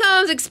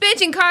Catacombs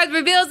expansion cards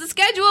reveals the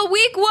schedule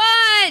week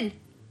 1.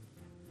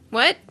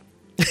 What?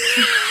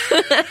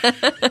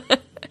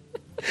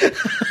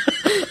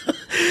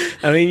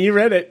 I mean, you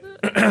read it.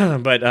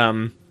 But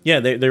yeah,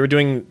 they were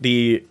doing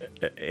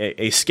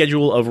a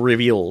schedule of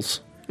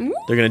reveals. Ooh.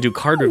 They're going to do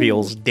card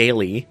reveals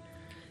daily.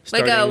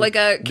 Can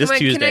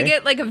I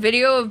get like a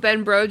video of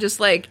Ben Bro just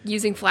like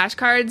using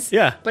flashcards?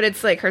 Yeah. But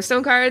it's like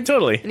Hearthstone cards.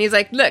 Totally. And he's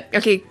like, look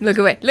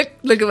away.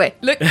 Look away.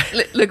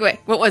 Look away.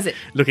 What was it?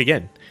 Look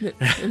again.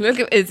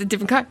 It's a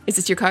different card. Is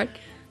this your card?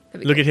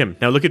 Look at him.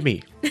 Now look at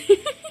me.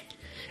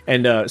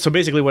 And so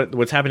basically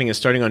what's happening is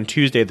starting on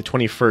Tuesday, the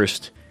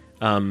 21st,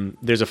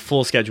 there's a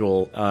full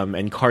schedule,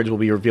 and cards will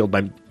be revealed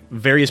by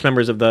various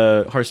members of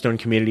the Hearthstone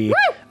community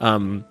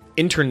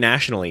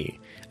internationally.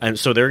 And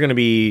so they're going to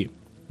be,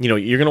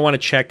 you're going to want to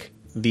check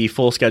the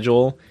full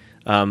schedule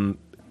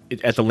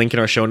at the link in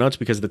our show notes,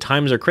 because the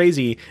times are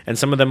crazy and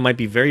some of them might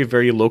be very,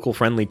 very local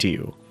friendly to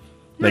you.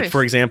 Nice. Like,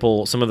 for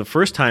example, some of the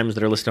first times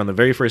that are listed on the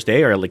very first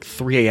day are at like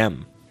 3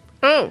 a.m.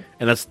 Oh.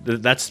 And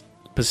that's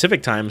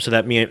Pacific time, so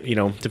that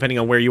depending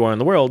on where you are in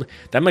the world,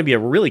 that might be a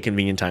really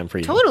convenient time for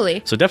you.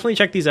 Totally. So definitely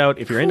check these out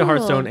if you're into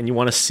Hearthstone and you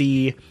want to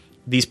see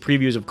these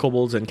previews of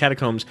Kobolds and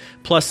Catacombs.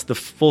 Plus, the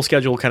full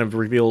schedule kind of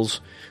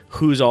reveals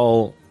who's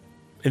all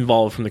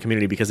involved from the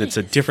community, because it's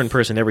a different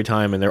person every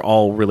time, and they're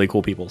all really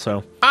cool people.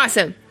 So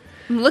awesome!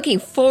 I'm looking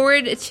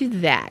forward to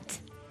that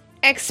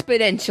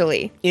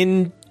exponentially.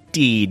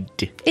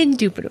 Indeed.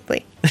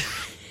 Indubitably.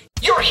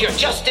 You're here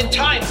just in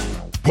time.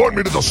 Point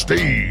me to the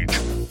stage.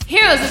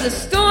 Heroes of the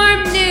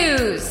Storm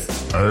news.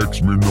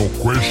 Ask me no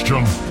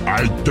question,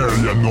 I tell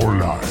you no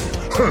lie.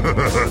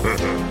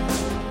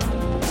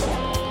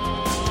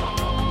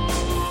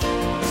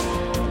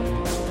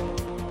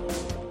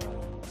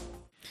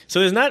 So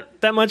there's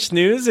not that much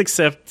news,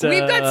 except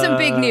we've got some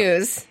big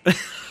news.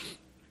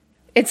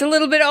 It's a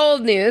little bit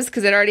old news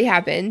because it already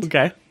happened.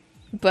 Okay.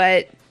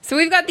 But so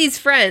we've got these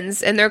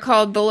friends, and they're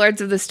called the Lords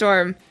of the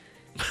Storm.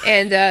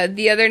 And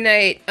the other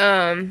night,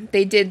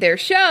 they did their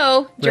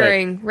show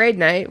during Raid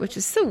Night, which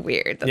is so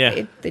weird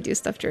that they do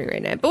stuff during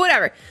Raid Night. But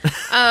whatever.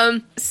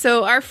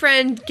 So our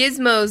friend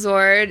Gizmo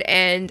Zord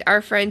and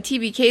our friend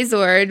TBK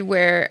Zord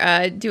were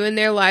doing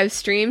their live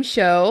stream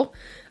show.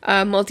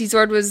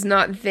 Multizord was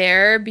not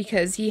there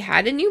because he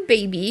had a new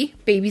baby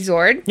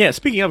Zord. Yeah,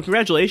 speaking of,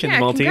 congratulations,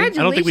 Multi. I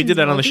don't think we did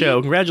that on the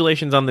show.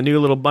 Congratulations on the new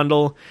little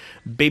bundle,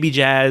 Baby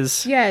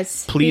Jazz.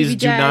 Yes. Please Baby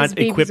do Jazz, not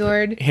equip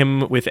Zord.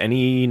 him with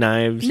any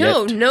knives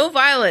yet. No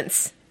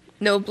violence.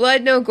 No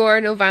blood, no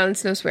gore, no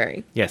violence, no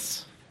swearing.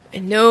 Yes.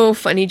 And no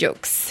funny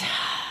jokes.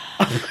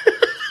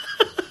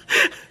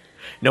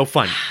 No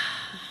fun.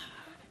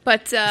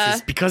 But, this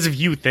is because of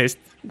you, Thist.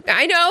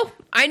 I know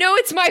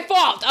it's my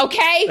fault,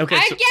 okay? I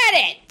get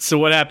it. So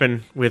what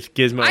happened with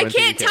Gizmo? I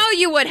can't tell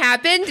you what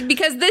happened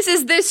because this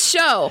is this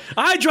show.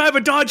 I drive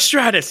a Dodge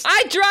Stratus.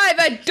 I drive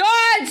a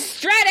Dodge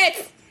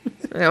Stratus.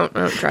 I don't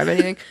drive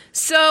anything.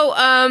 So,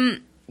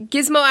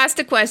 Gizmo asked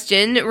a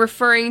question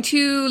referring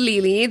to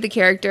Lily, the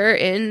character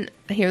in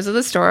Heroes of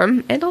the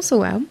Storm, and also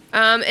WoW.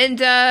 And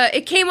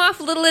it came off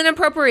a little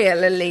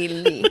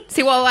inappropriately.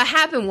 What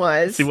happened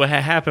was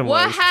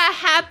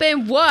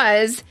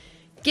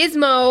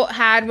Gizmo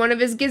had one of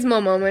his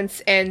Gizmo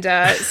moments, and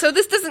so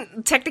this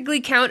doesn't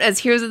technically count as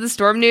Heroes of the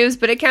Storm news,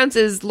 but it counts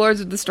as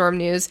Lords of the Storm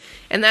news,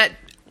 and that,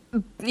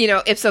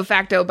 ipso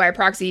facto by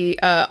proxy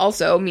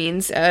also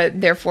means,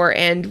 therefore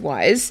and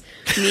wise,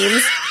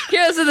 means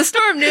Heroes of the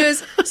Storm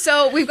news.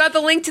 So we've got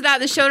the link to that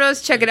in the show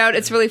notes. Check it out.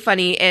 It's really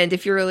funny, and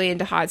if you're really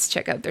into HOTS,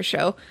 check out their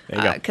show,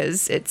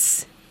 because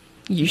it's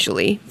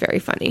usually very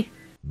funny.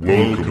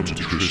 Welcome to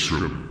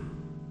Tristram.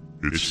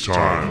 It's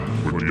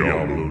time for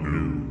Diablo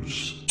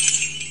News.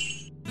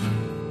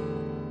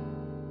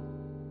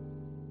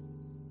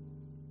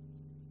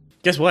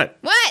 Guess what?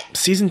 What?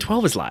 Season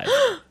 12 is live.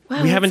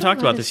 Wow, we haven't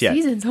talked about this yet.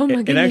 Seasons. Oh my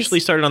It goodness. actually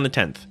started on the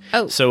 10th.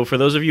 Oh. So for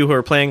those of you who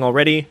are playing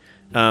already,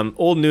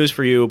 old news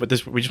for you, but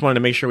we just wanted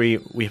to make sure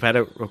we've had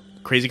a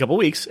crazy couple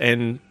weeks,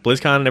 and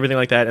BlizzCon and everything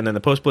like that, and then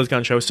the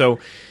post-BlizzCon show. So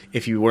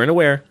if you weren't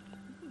aware,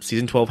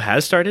 Season 12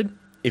 has started.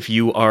 If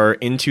you are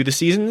into the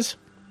seasons,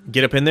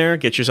 get up in there,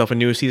 get yourself a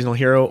new seasonal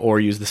hero, or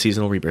use the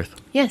seasonal rebirth.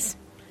 Yes.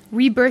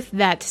 Rebirth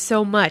that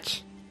so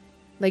much.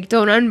 Like,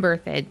 don't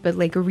unbirth it, but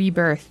like a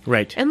rebirth.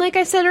 Right. And like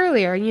I said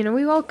earlier,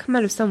 we all come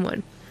out of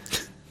someone.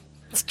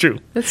 It's true.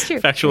 That's true.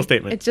 Factual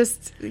statement. It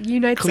just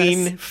unites us.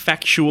 Clean,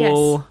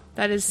 factual Yes,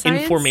 that is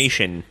science.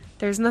 information.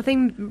 There's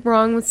nothing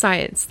wrong with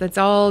science. That's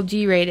all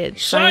G-rated.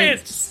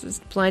 Science has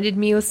blinded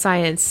me with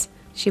science.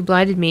 She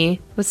blinded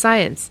me with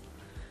science.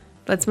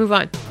 Let's move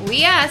on.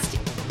 We asked,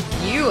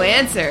 you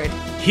answered.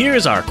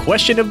 Here's our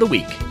question of the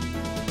week.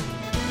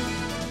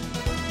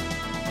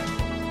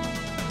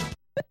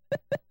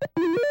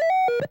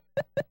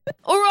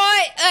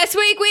 Alright, last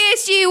week we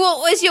asked you what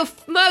was your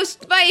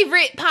most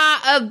favourite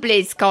part of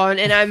BlizzCon,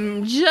 and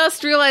I'm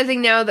just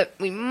realising now that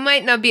we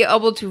might not be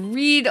able to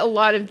read a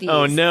lot of these.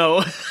 Oh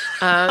no.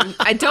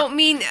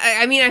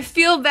 I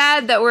feel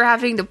bad that we're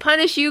having to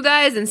punish you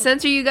guys and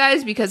censor you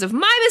guys because of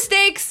my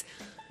mistakes,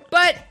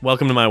 but...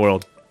 Welcome to my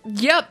world.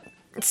 Yep.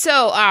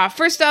 So,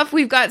 first off,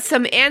 we've got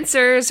some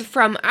answers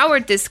from our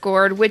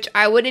Discord, which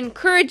I would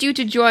encourage you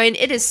to join.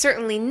 It is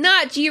certainly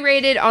not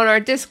G-rated on our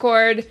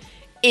Discord.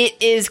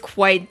 it is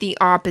quite the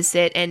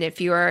opposite. And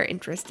if you are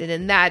interested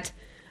in that,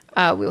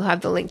 we'll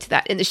have the link to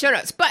that in the show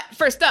notes. But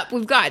first up,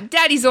 we've got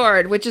Daddy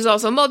Zord, which is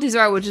also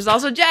Multizord, which is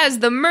also Jazz,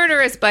 the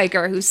murderous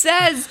biker, who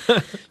says,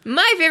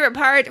 my favorite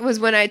part was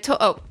when I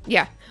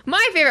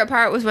My favorite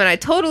part was when I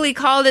totally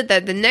called it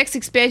that the next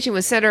expansion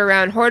was centered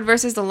around Horde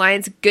versus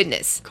Alliance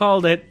goodness.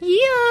 Called it.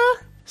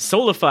 Yeah.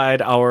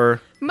 Soulified our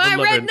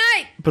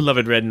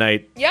beloved Red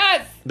Knight.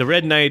 Yes. The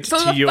Red Knight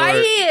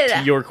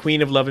to your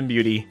Queen of Love and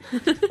Beauty.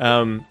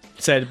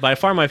 Said, by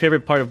far my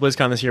favorite part of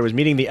BlizzCon this year was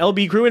meeting the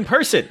LB crew in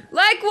person.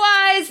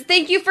 Likewise.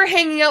 Thank you for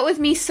hanging out with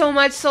me so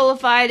much,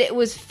 Soulified. It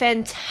was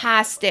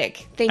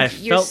fantastic. Thank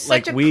you. You're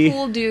such a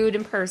cool dude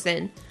in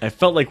person. I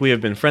felt like we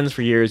have been friends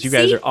for years. You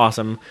guys are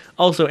awesome.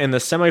 Also, in the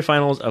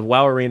semifinals of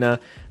WoW Arena,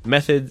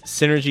 Method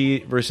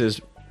Synergy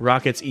versus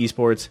Rockets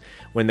Esports,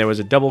 when there was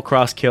a double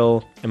cross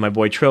kill, and my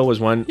boy Trill was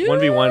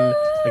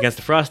 1v1 against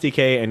the Frost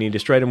DK, and he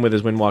destroyed him with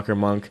his Windwalker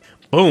Monk.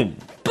 Boom.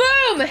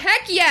 Boom!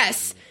 Heck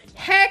yes!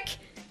 Heck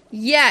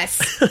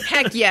yes!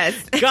 Heck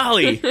yes!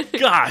 Golly!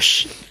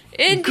 Gosh!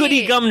 Indeed.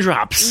 Goody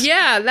gumdrops.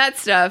 Yeah, that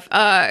stuff.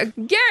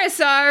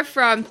 Garisar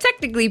from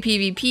Technically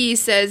PvP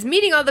says,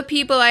 meeting all the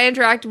people I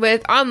interact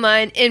with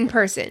online in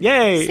person.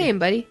 Yay! Same,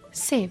 buddy.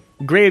 Same.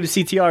 Graves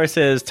CTR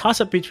says, toss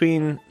up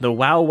between the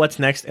WoW What's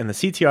Next and the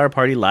CTR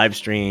Party live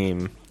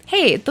stream.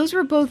 Hey, those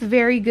were both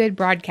very good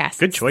broadcasts.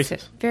 Good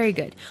choices. Very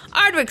good.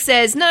 Ardwick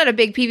says, not a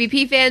big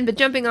PvP fan, but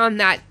jumping on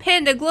that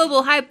Panda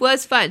Global hype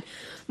was fun.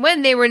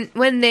 When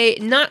they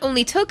not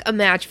only took a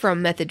match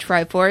from Method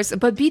Triforce,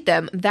 but beat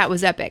them, that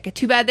was epic.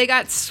 Too bad they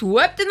got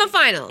swept in the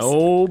finals.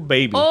 Oh,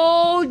 baby.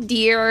 Oh,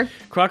 dear.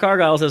 Croc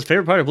Argyle says,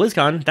 favorite part of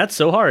BlizzCon? That's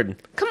so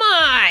hard. Come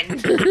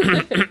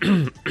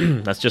on.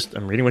 That's just,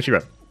 I'm reading what you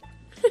wrote.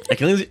 I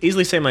can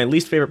easily say my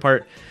least favorite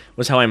part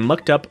was how I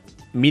mucked up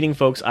meeting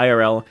folks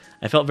IRL.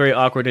 I felt very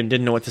awkward and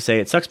didn't know what to say.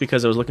 It sucks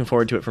because I was looking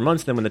forward to it for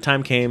months. Then when the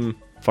time came,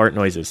 fart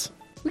noises.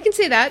 We can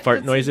say that.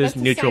 Fart noises,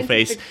 neutral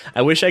face.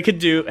 I wish I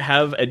could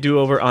have a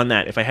do-over on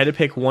that. If I had to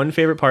pick one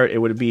favorite part, it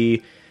would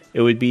be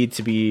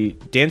to be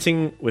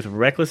dancing with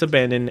reckless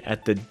abandon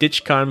at the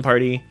DitchCon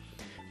party.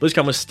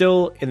 BlizzCon was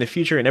still in the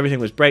future and everything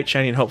was bright,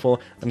 shiny, and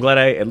hopeful. I'm glad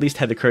I at least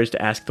had the courage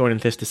to ask Thorn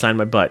and Thist to sign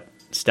my butt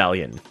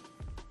stallion.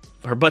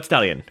 Her butt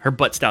stallion. Her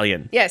butt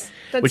stallion. Yes.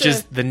 Which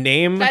is the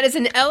name that is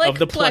an Alec of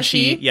the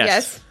plushie.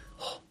 Yes.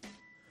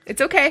 It's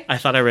okay. I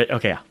thought I read...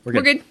 Okay, yeah. We're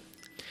good. We're good.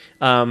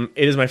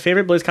 It is my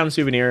favorite BlizzCon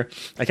souvenir.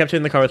 I kept it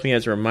in the car with me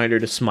as a reminder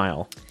to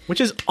smile,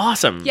 which is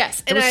awesome.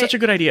 Yes. It was such a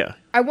good idea.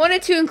 I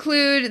wanted to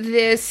include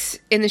this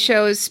in the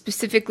shows,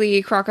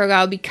 specifically Croc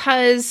Argyle,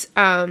 because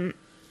I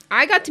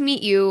got to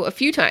meet you a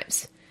few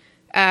times.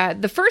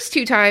 The first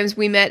two times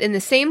we met in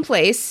the same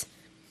place.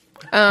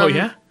 Oh,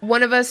 yeah?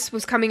 One of us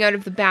was coming out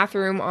of the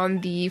bathroom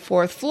on the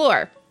 4th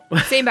floor.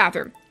 Same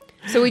bathroom.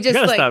 So we just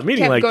stop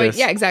meeting kept like going. this.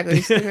 Yeah, exactly.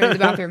 Just going to the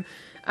bathroom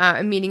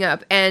and meeting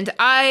up. And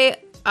I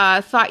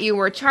thought you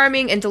were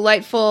charming and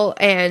delightful,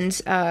 and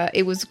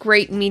it was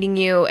great meeting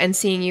you and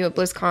seeing you at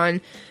BlizzCon.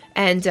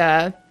 And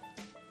I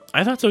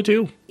thought so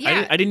too.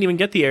 Yeah. I didn't even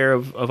get the air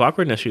of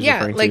awkwardness she was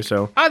referring to.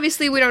 So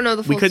obviously we don't know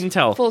the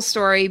full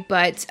story,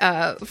 but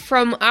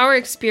from our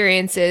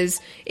experiences,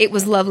 it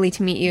was lovely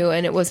to meet you,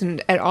 and it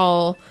wasn't at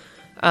all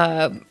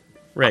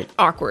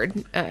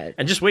awkward.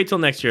 And just wait till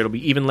next year; it'll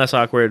be even less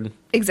awkward.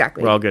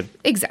 Exactly. We're all good.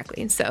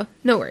 Exactly. So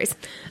no worries.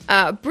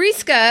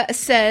 Briska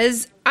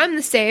says, I'm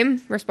the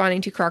same,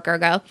 responding to Croc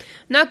Argyle.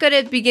 Not good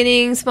at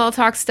beginning small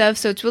talk stuff,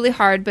 so it's really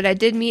hard, but I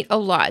did meet a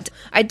lot.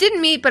 I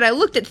didn't meet, but I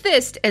looked at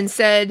Thist and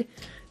said,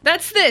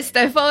 that's Thist.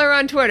 I follow her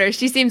on Twitter.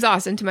 She seems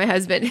awesome to my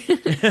husband.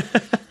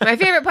 My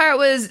favorite part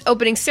was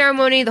opening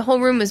ceremony. The whole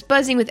room was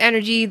buzzing with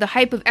energy, the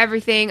hype of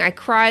everything. I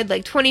cried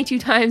like 22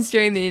 times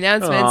during the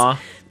announcements. Aww.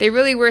 They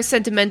really were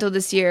sentimental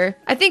this year.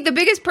 I think the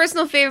biggest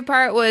personal favorite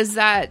part was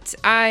that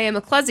I am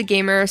a closet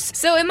gamer.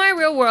 So in my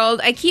real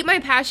world, I keep my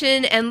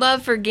passion and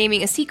love for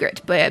gaming a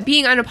secret. But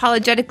being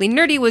unapologetically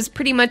nerdy was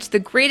pretty much the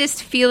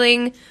greatest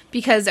feeling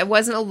because I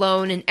wasn't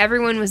alone and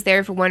everyone was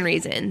there for one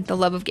reason, the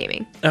love of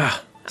gaming.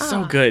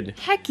 So good.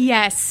 Heck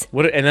yes.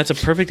 And that's a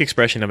perfect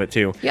expression of it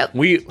too. Yep.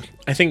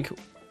 I think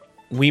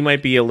we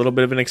might be a little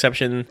bit of an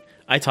exception.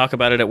 I talk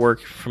about it at work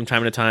from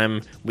time to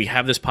time. We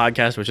have this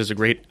podcast, which is a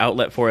great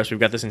outlet for us. We've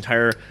got this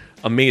entire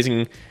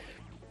amazing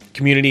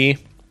community,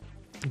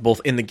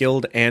 both in the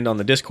guild and on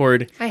the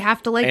Discord. I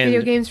have to like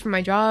video games for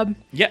my job.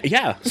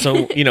 Yeah.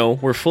 So,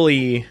 we're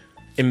fully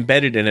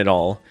embedded in it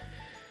all.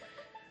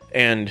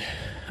 And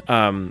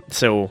but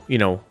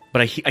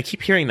I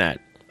keep hearing that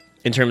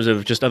in terms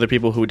of just other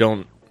people who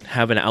don't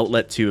have an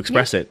outlet to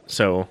express it.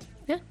 So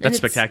that's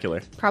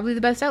spectacular. Probably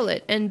the best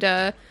outlet. And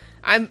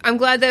I'm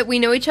glad that we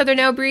know each other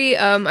now, Bree.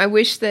 I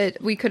wish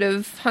that we could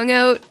have hung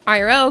out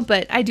IRL,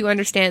 but I do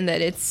understand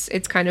that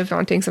it's kind of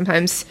daunting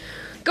sometimes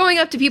going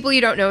up to people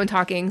you don't know and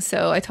talking,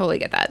 so I totally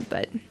get that.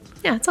 But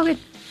yeah, it's all good.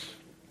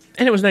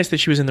 And it was nice that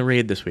she was in the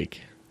raid this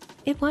week.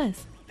 It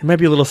was. There might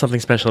be a little something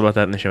special about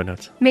that in the show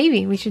notes.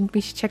 Maybe. We should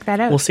check that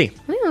out. We'll see.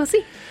 Yeah, we'll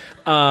see.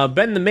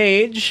 Ben the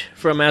Mage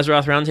from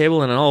Azeroth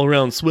Roundtable and an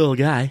all-around swell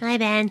guy. Hi,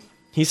 Ben.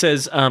 He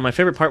says, my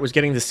favorite part was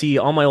getting to see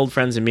all my old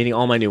friends and meeting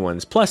all my new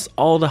ones, plus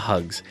all the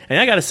hugs. And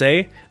I gotta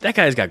say, that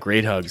guy's got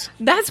great hugs.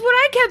 That's what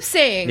I kept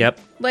saying. Yep.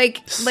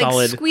 Like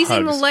Solid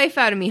squeezing hugs. the life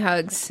out of me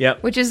hugs.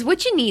 Yep. Which is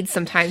what you need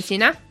sometimes, you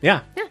know?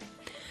 Yeah.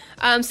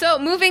 So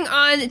moving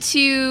on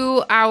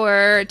to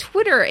our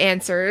Twitter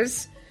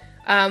answers.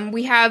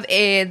 We have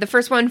the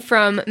first one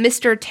from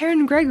Mr.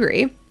 Taryn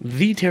Gregory.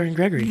 The Taryn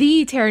Gregory.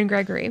 The Taryn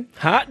Gregory.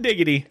 Hot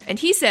diggity. And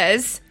he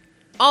says,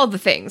 all the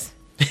things.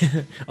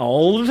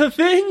 All the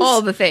things?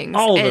 All the things.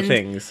 All the And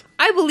things.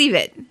 I believe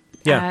it.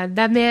 Yeah.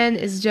 That man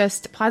is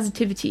just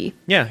positivity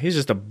Yeah, he's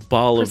just a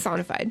ball of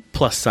personified.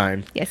 plus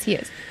sign. Yes, he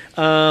is.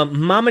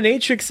 Mama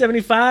Natrix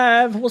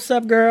 75. What's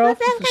up, girl?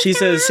 She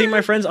says, seeing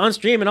my friends on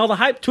stream and all the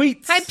hype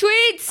tweets. Hype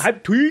tweets.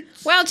 Hype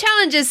tweets. Wild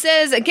Challenges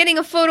says, getting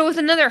a photo with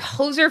another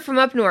hoser from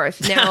up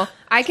north. Now,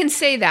 I can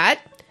say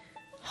that,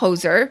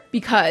 hoser,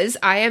 because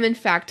I am in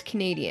fact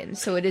Canadian.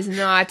 So it is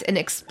not an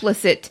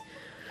explicit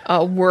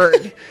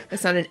word.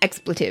 It's not an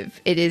expletive.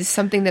 It is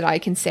something that I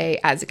can say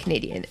as a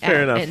Canadian.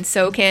 Fair enough. And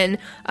so can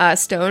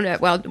Stone at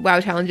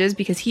Wild Challenges,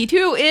 because he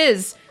too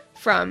is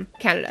from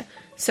Canada.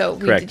 So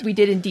we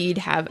did indeed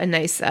have a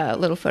nice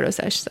little photo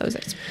session. So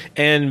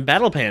And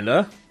Battle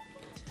Panda,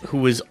 who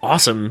was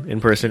awesome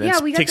in person Yeah,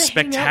 and we got takes to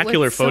hang out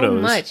spectacular with so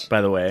photos, much. by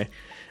the way,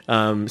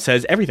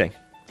 says everything.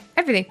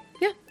 everything.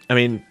 Yeah. I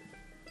mean,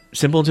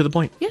 simple and to the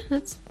point. Yeah,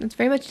 that's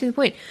very much to the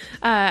point.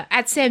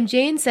 At Sam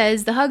Jane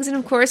says the hugs and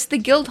of course the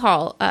guild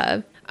hall.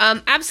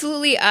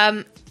 Absolutely.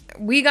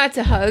 We got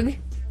to hug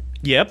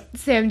Yep.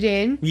 Sam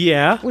Jane,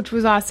 Yeah. which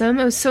was awesome.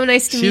 It was so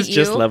nice to meet you. She's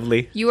just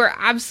lovely. You are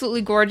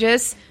absolutely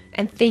gorgeous,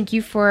 and thank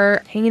you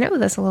for hanging out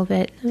with us a little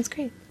bit. It was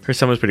great. Her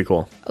son was pretty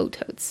cool. Oh,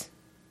 totes.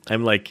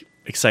 I'm like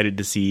excited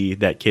to see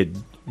that kid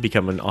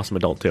become an awesome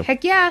adult too.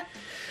 Heck yeah.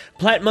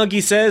 Plat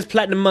Monkey says,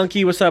 Platinum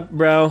Monkey, what's up,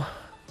 bro?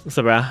 What's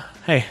up, bro?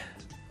 Hey.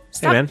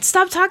 Stop, man.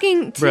 stop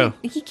talking to Bro.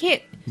 He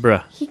can't.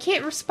 Bruh. He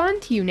can't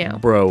respond to you now.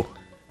 Bro.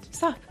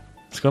 Stop.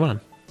 What's going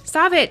on?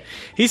 Stop it.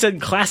 He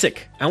said,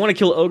 classic. I want to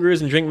kill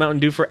ogres and drink Mountain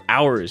Dew for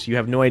hours. You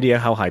have no idea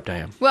how hyped I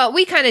am. Well,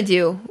 we kind of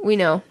do. We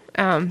know.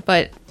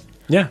 But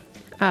Yeah.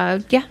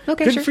 yeah,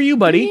 okay, Good sure. for you,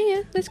 buddy.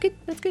 Yeah, that's good.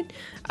 That's good.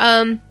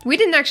 We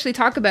didn't actually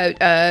talk about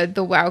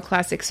the WoW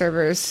Classic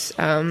servers.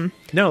 No,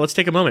 let's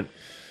take a moment.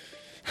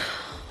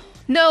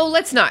 No,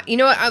 let's not. You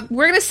know what?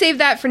 We're going to save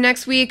that for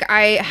next week.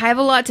 I have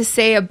a lot to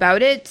say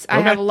about it. I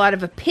Okay. have a lot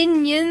of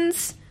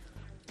opinions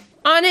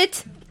on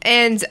it.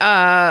 And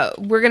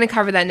we're going to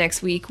cover that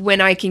next week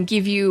when I can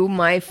give you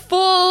my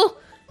full,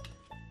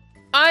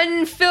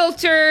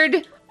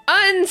 unfiltered,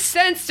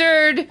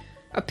 uncensored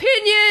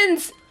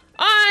opinions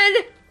on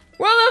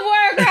World of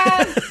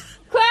Warcraft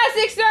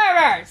Classic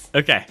servers.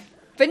 Okay.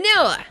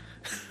 Vanilla.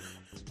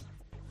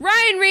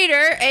 Ryan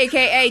Reeder,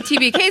 aka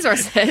TBKzor,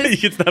 says. You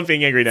can stop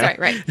being angry now. Sorry,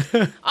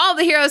 right. All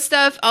the hero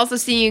stuff. Also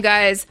seeing you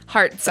guys.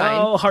 Heart sign.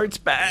 Oh, heart's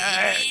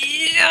back.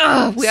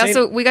 Ugh. We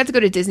Same. got to go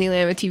to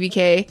Disneyland with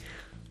TBK.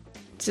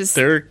 Just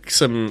There are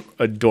some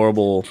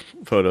adorable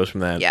photos from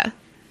that. yeah.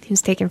 He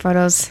was taking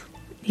photos.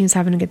 He was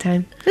having a good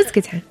time. It was a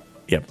good time.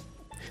 Yep.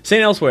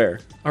 St.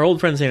 Elsewhere. Our old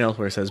friend St.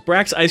 Elsewhere says,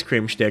 Brack's ice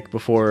cream shtick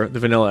before the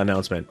vanilla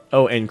announcement.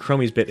 Oh, and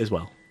Chromie's bit as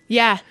well.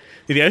 Yeah.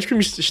 The ice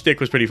cream shtick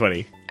was pretty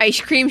funny. Ice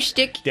cream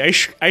shtick. The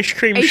ice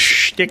cream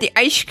shtick. The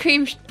ice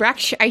cream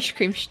Brack's ice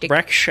cream shtick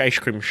Brack's ice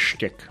cream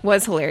shtick.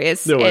 was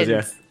hilarious. It was, and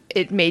yeah.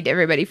 It made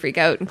everybody freak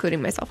out,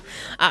 including myself.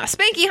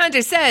 Spanky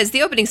Hunter says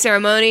the opening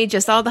ceremony,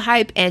 just all the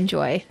hype and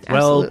joy.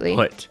 Absolutely.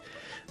 Well put.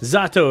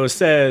 Zato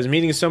says,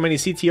 meeting so many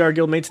CTR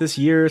guildmates this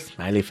year.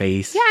 Smiley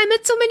face. Yeah, I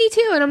met so many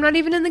too, and I'm not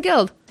even in the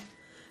guild.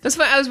 That's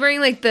why I was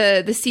wearing like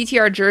the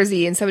CTR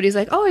jersey, and somebody's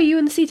like, "Oh, are you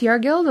in the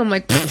CTR guild?" I'm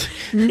like,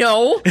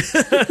 no.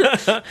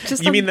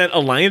 Just You mean that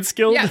Alliance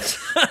guild? Yeah.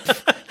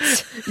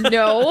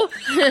 No.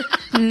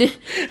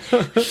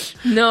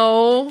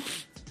 No.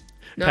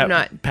 No, Pat, I'm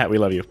not. Pat, we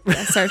love you.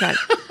 Sorry, Pat.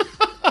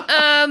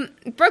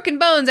 Broken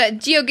Bones at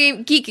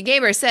Geek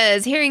Gamer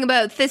says, hearing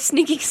about the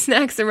sneaking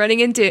snacks and running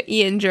into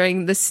Ian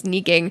during the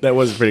sneaking. That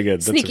was pretty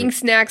good. Sneaking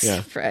snacks.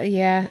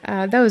 yeah.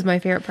 That was my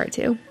favorite part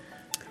too.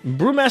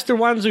 Brewmaster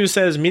Wanzu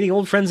says, meeting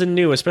old friends and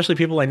new, especially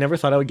people I never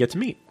thought I would get to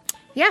meet.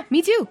 Yeah,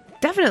 me too.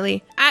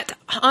 Definitely. At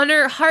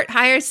Honor Heart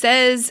Higher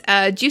says,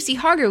 Juicy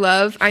Hogger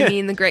Love. I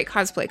mean, the great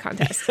cosplay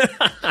contest.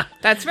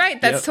 That's right.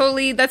 That's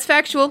totally, that's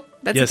factual.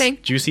 That's a thing.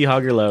 Juicy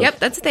Hogger Love. Yep,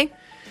 that's a thing.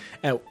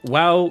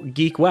 Wow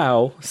Geek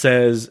Wow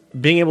says,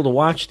 being able to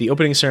watch the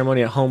opening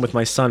ceremony at home with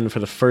my son for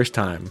the first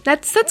time.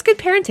 That's good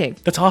parenting.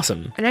 That's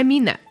awesome. And I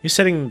mean that. You're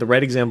setting the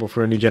right example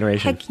for a new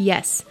generation. Heck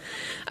yes.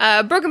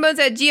 Broken Bones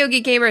at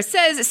GeoGeek Gamer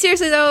says,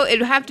 seriously though, it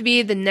would have to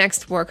be the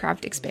next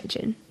Warcraft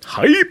expansion.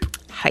 Hype!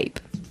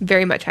 Hype.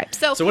 Very much hype.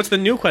 So what's the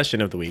new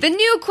question of the week? The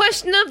new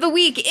question of the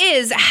week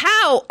is,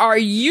 how are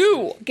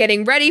you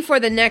getting ready for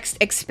the next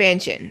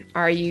expansion?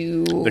 Are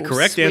you... The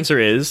correct answer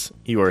is,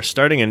 you are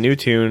starting a new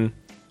tune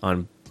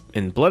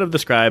in Blood of the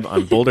Scribe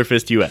on Boulder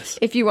Fist US.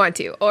 If you want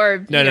to.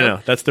 Or No.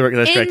 That's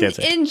correct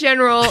answer. In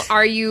general,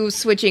 are you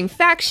switching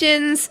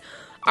factions?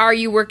 Are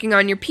you working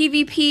on your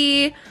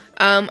PvP?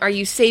 Are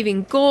you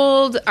saving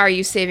gold? Are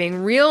you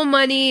saving real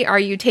money? Are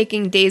you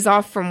taking days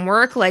off from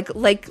work? Like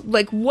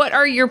what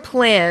are your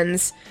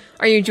plans?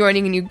 Are you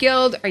joining a new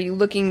guild? Are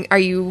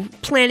you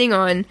planning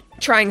on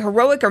trying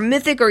heroic or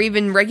mythic or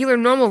even regular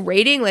normal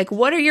raiding? Like,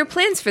 what are your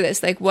plans for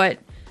this? Like,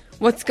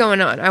 what's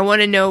going on? I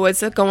want to know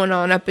what's going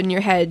on up in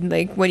your head.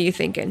 Like, what are you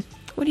thinking?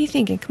 What are you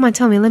thinking? Come on,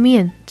 tell me. Let me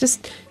in.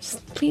 Just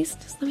please,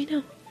 just let me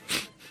know.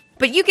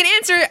 But you can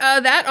answer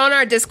that on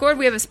our Discord.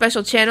 We have a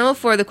special channel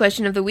for the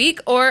question of the week,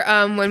 or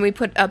when we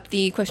put up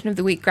the question of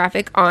the week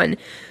graphic on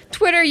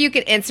Twitter, you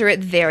can answer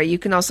it there. You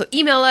can also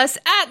email us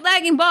at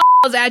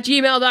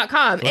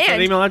laggingballs@gmail.com. What's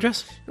that email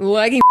address?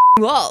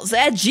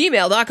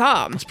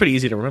 laggingballs@gmail.com. It's pretty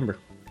easy to remember.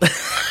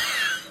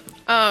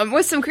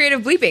 With some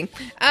creative bleeping.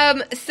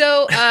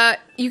 So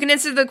you can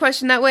answer the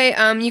question that way.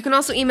 You can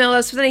also email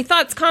us with any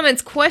thoughts,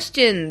 comments,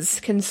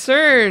 questions,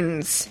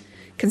 concerns.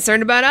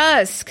 Concerned about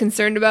us,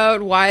 concerned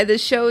about why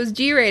this show is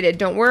G-rated.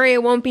 Don't worry,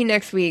 it won't be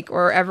next week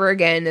or ever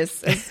again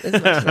as much as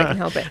I can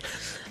help it.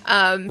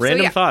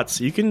 Random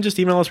thoughts. You can just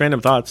email us random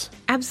thoughts.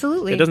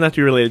 Absolutely. It doesn't have to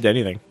be related to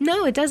anything.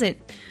 No, it doesn't.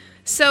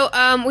 So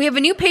we have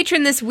a new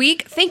patron this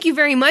week. Thank you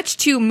very much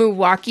to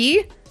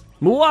Milwaukee.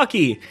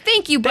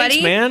 Thank you, buddy.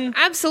 Thanks, man.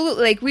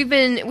 Absolutely. Like we've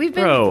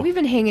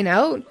been hanging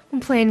out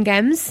and playing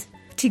games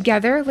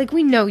together. Like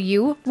we know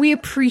you. We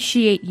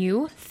appreciate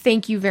you.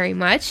 Thank you very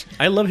much.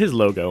 I love his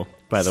logo.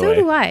 By the way, so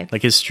do I.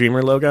 Like his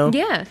streamer logo.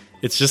 Yeah,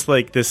 it's just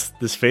like this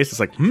face. It's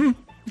like,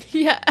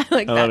 Yeah, I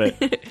like that. Love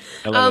it.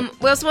 I love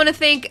it. We also want to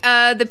thank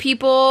the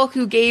people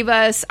who gave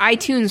us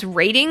iTunes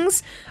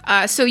ratings.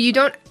 So you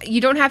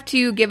don't have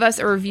to give us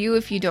a review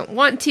if you don't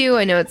want to.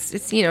 I know it's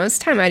it's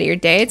time out of your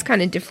day. It's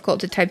kind of difficult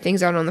to type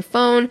things out on the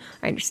phone.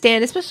 I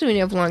understand, especially when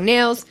you have long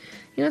nails.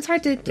 It's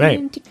hard to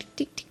tick, tick,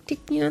 tick, tick, tick,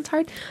 it's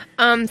hard.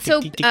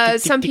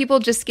 Some people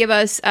just give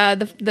us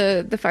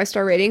the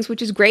 5-star ratings,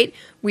 which is great.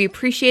 We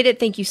appreciate it.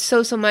 Thank you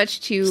so much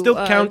to still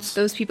counts.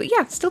 Those people.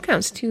 Yeah, still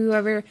counts to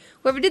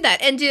whoever did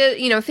that. And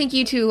thank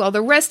you to all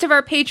the rest of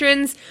our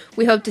patrons.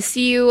 We hope to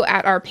see you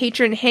at our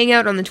patron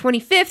hangout on the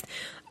 25th.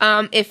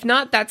 If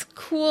not, that's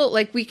cool.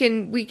 Like we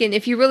can,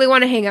 if you really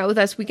want to hang out with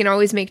us, we can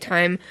always make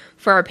time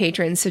for our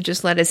patrons. So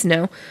just let us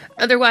know.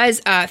 Otherwise,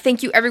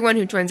 thank you everyone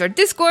who joins our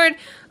Discord,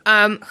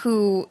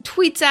 who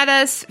tweets at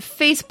us,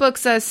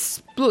 Facebooks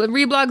us,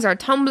 reblogs our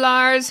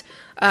Tumblrs,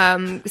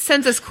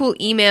 sends us cool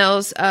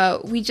emails.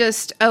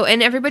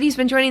 And everybody's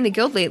been joining the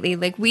guild lately.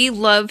 Like we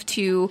love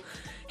to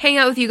hang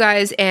out with you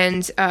guys.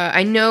 And,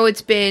 I know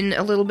it's been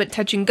a little bit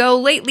touch and go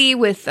lately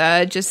with,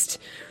 just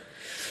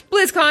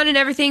BlizzCon and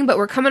everything, but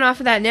we're coming off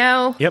of that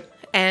now. Yep.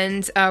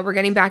 And we're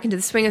getting back into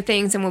the swing of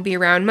things, and we'll be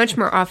around much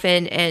more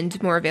often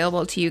and more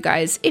available to you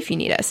guys if you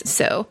need us.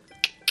 So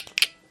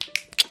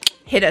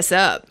hit us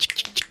up.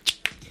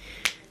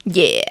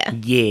 Yeah.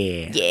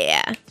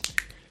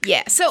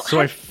 So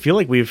I feel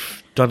like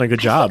we've done a good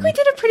job. I think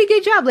we did a pretty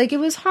good job. Like it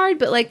was hard,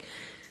 but like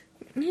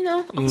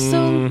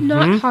also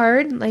not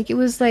hard. Like it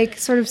was like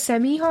sort of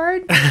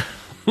semi-hard.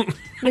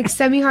 Like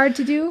semi-hard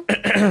to do.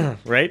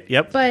 Right,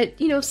 yep. But,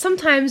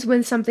 sometimes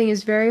when something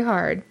is very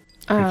hard,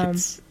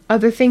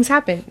 other things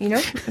happen,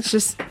 I'll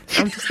just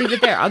leave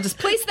it there. I'll just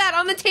place that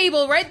on the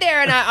table right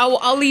there, and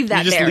I'll leave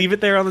that there. Just leave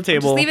it there on the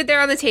table. Just leave it there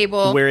on the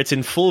table. Where it's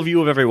in full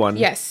view of everyone.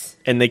 Yes.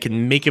 And they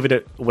can make of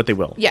it what they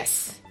will.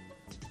 Yes.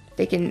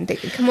 They can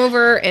come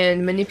over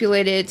and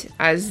manipulate it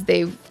as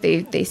they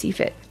see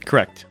fit.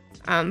 Correct.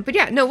 But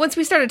yeah, no, once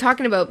we started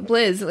talking about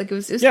Blizz, like it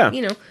was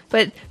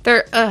but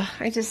they're,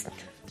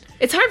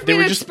 it's hard for me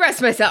to express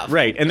myself.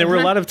 Right, and there were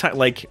a lot of time,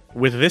 like,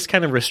 with this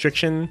kind of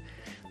restriction,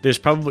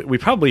 we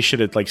probably should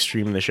have, like,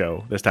 streamed the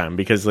show this time,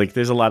 because, like,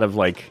 there were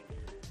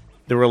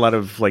a lot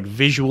of, like,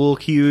 visual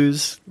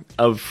cues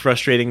of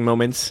frustrating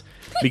moments,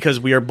 because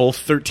we are both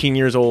 13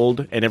 years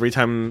old, and every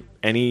time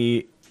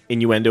any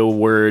innuendo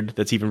word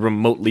that's even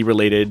remotely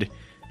related,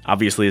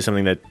 obviously is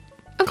something that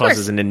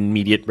causes an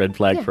immediate red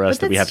flag for us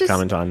that we have to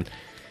comment on.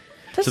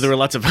 So there were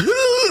lots of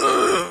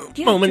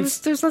moments.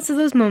 There's lots of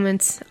those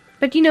moments.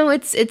 But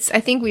it's. I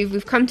think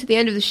we've come to the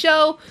end of the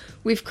show.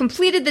 We've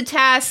completed the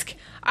task.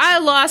 I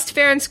lost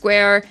fair and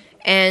square,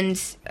 and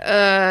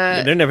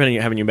they're never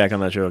having you back on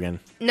that show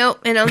again. No,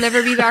 and I'll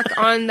never be back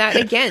on that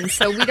again.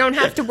 So we don't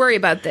have to worry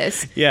about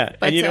this. Yeah,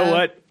 but, and you know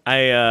what?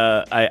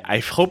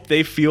 I hope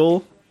they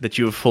feel that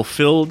you have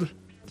fulfilled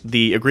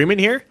the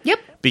agreement here. Yep.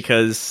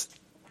 Because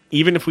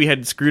even if we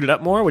had screwed it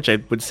up more, which I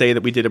would say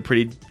that we did a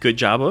pretty good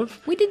job of,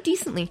 we did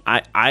decently.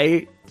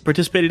 I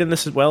participated in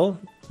this as well.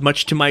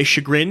 Much to my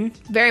chagrin.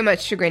 Very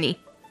much chagrinny.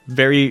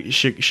 Very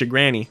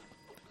chagranny.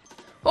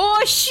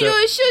 Oh,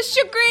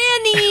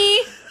 chagranny!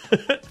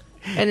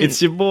 And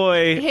it's your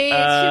boy. Hey,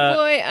 it's your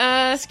boy.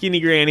 Skinny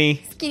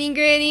Granny. Skinny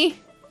Granny.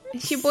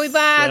 It's your boy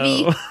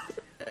Bobby.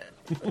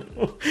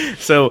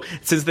 So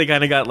since they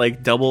kind of got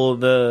like double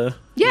the...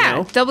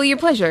 double your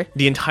pleasure.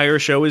 The entire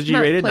show is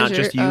G-rated, not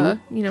just you.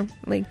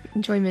 Like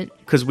enjoyment.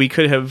 Because we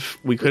could have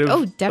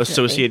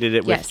associated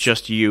it with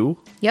just you.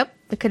 Yep,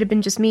 it could have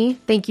been just me.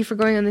 Thank you for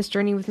going on this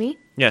journey with me.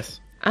 Yes.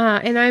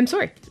 And I'm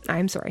sorry.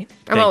 I'm sorry.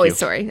 I'm Thank always you.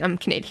 sorry. I'm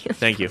Canadian.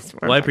 Thank you. That's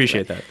what I'm Well, I talking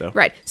appreciate about. that, though.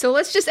 Right. So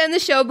let's just end the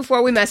show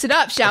before we mess it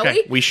up, shall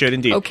Okay, we? we should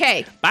indeed.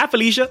 Okay. Bye,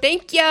 Felicia.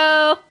 Thank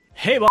you.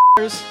 Hey,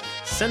 ballers!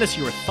 Send us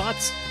your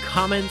thoughts,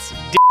 comments,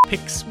 dick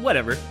pics,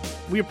 whatever.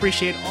 We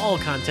appreciate all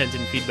content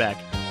and feedback.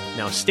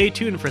 Now stay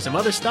tuned for some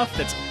other stuff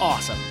that's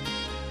awesome.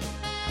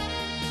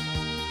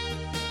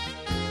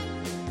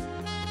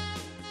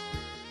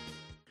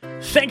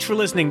 Thanks for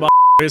listening,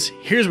 ballers.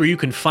 Here's where you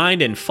can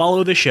find and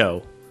follow the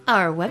show.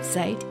 Our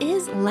website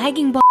is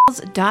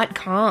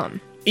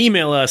laggingballs.com.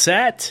 Email us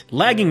at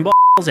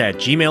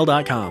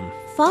laggingballs@gmail.com.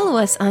 Follow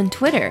us on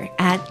Twitter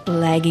at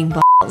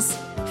laggingballs.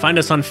 Find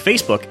us on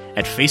Facebook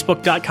at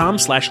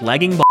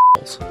facebook.com/laggingballs.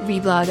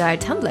 Reblog our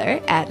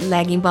Tumblr at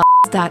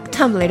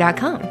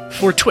laggingballs.tumblr.com.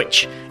 For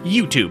Twitch,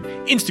 YouTube,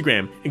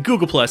 Instagram, and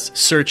Google+,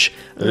 search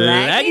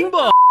Lagging Lagging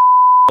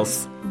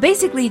Balls.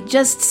 Basically,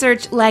 just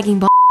search Lagging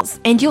Balls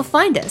and you'll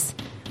find us.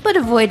 But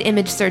avoid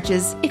image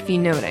searches if you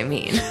know what I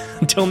mean.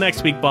 Until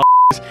next week,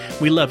 ballers,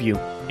 we love you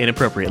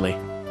inappropriately.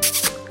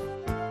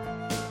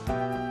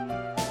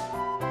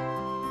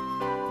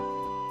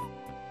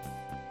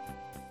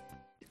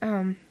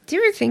 Do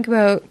you ever think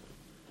about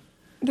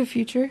the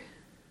future?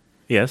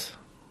 Yes.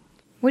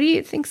 What do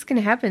you think's going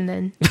to happen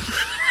then?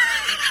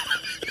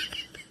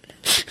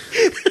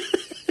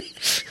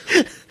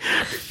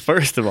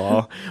 First of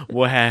all,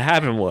 what had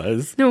happened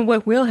was No,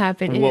 what will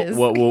happen is...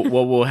 what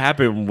will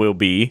happen will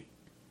be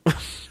I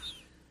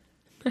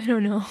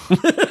don't know.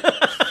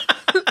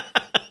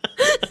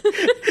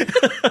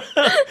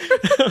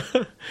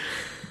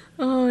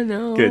 Oh,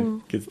 no.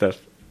 good stuff.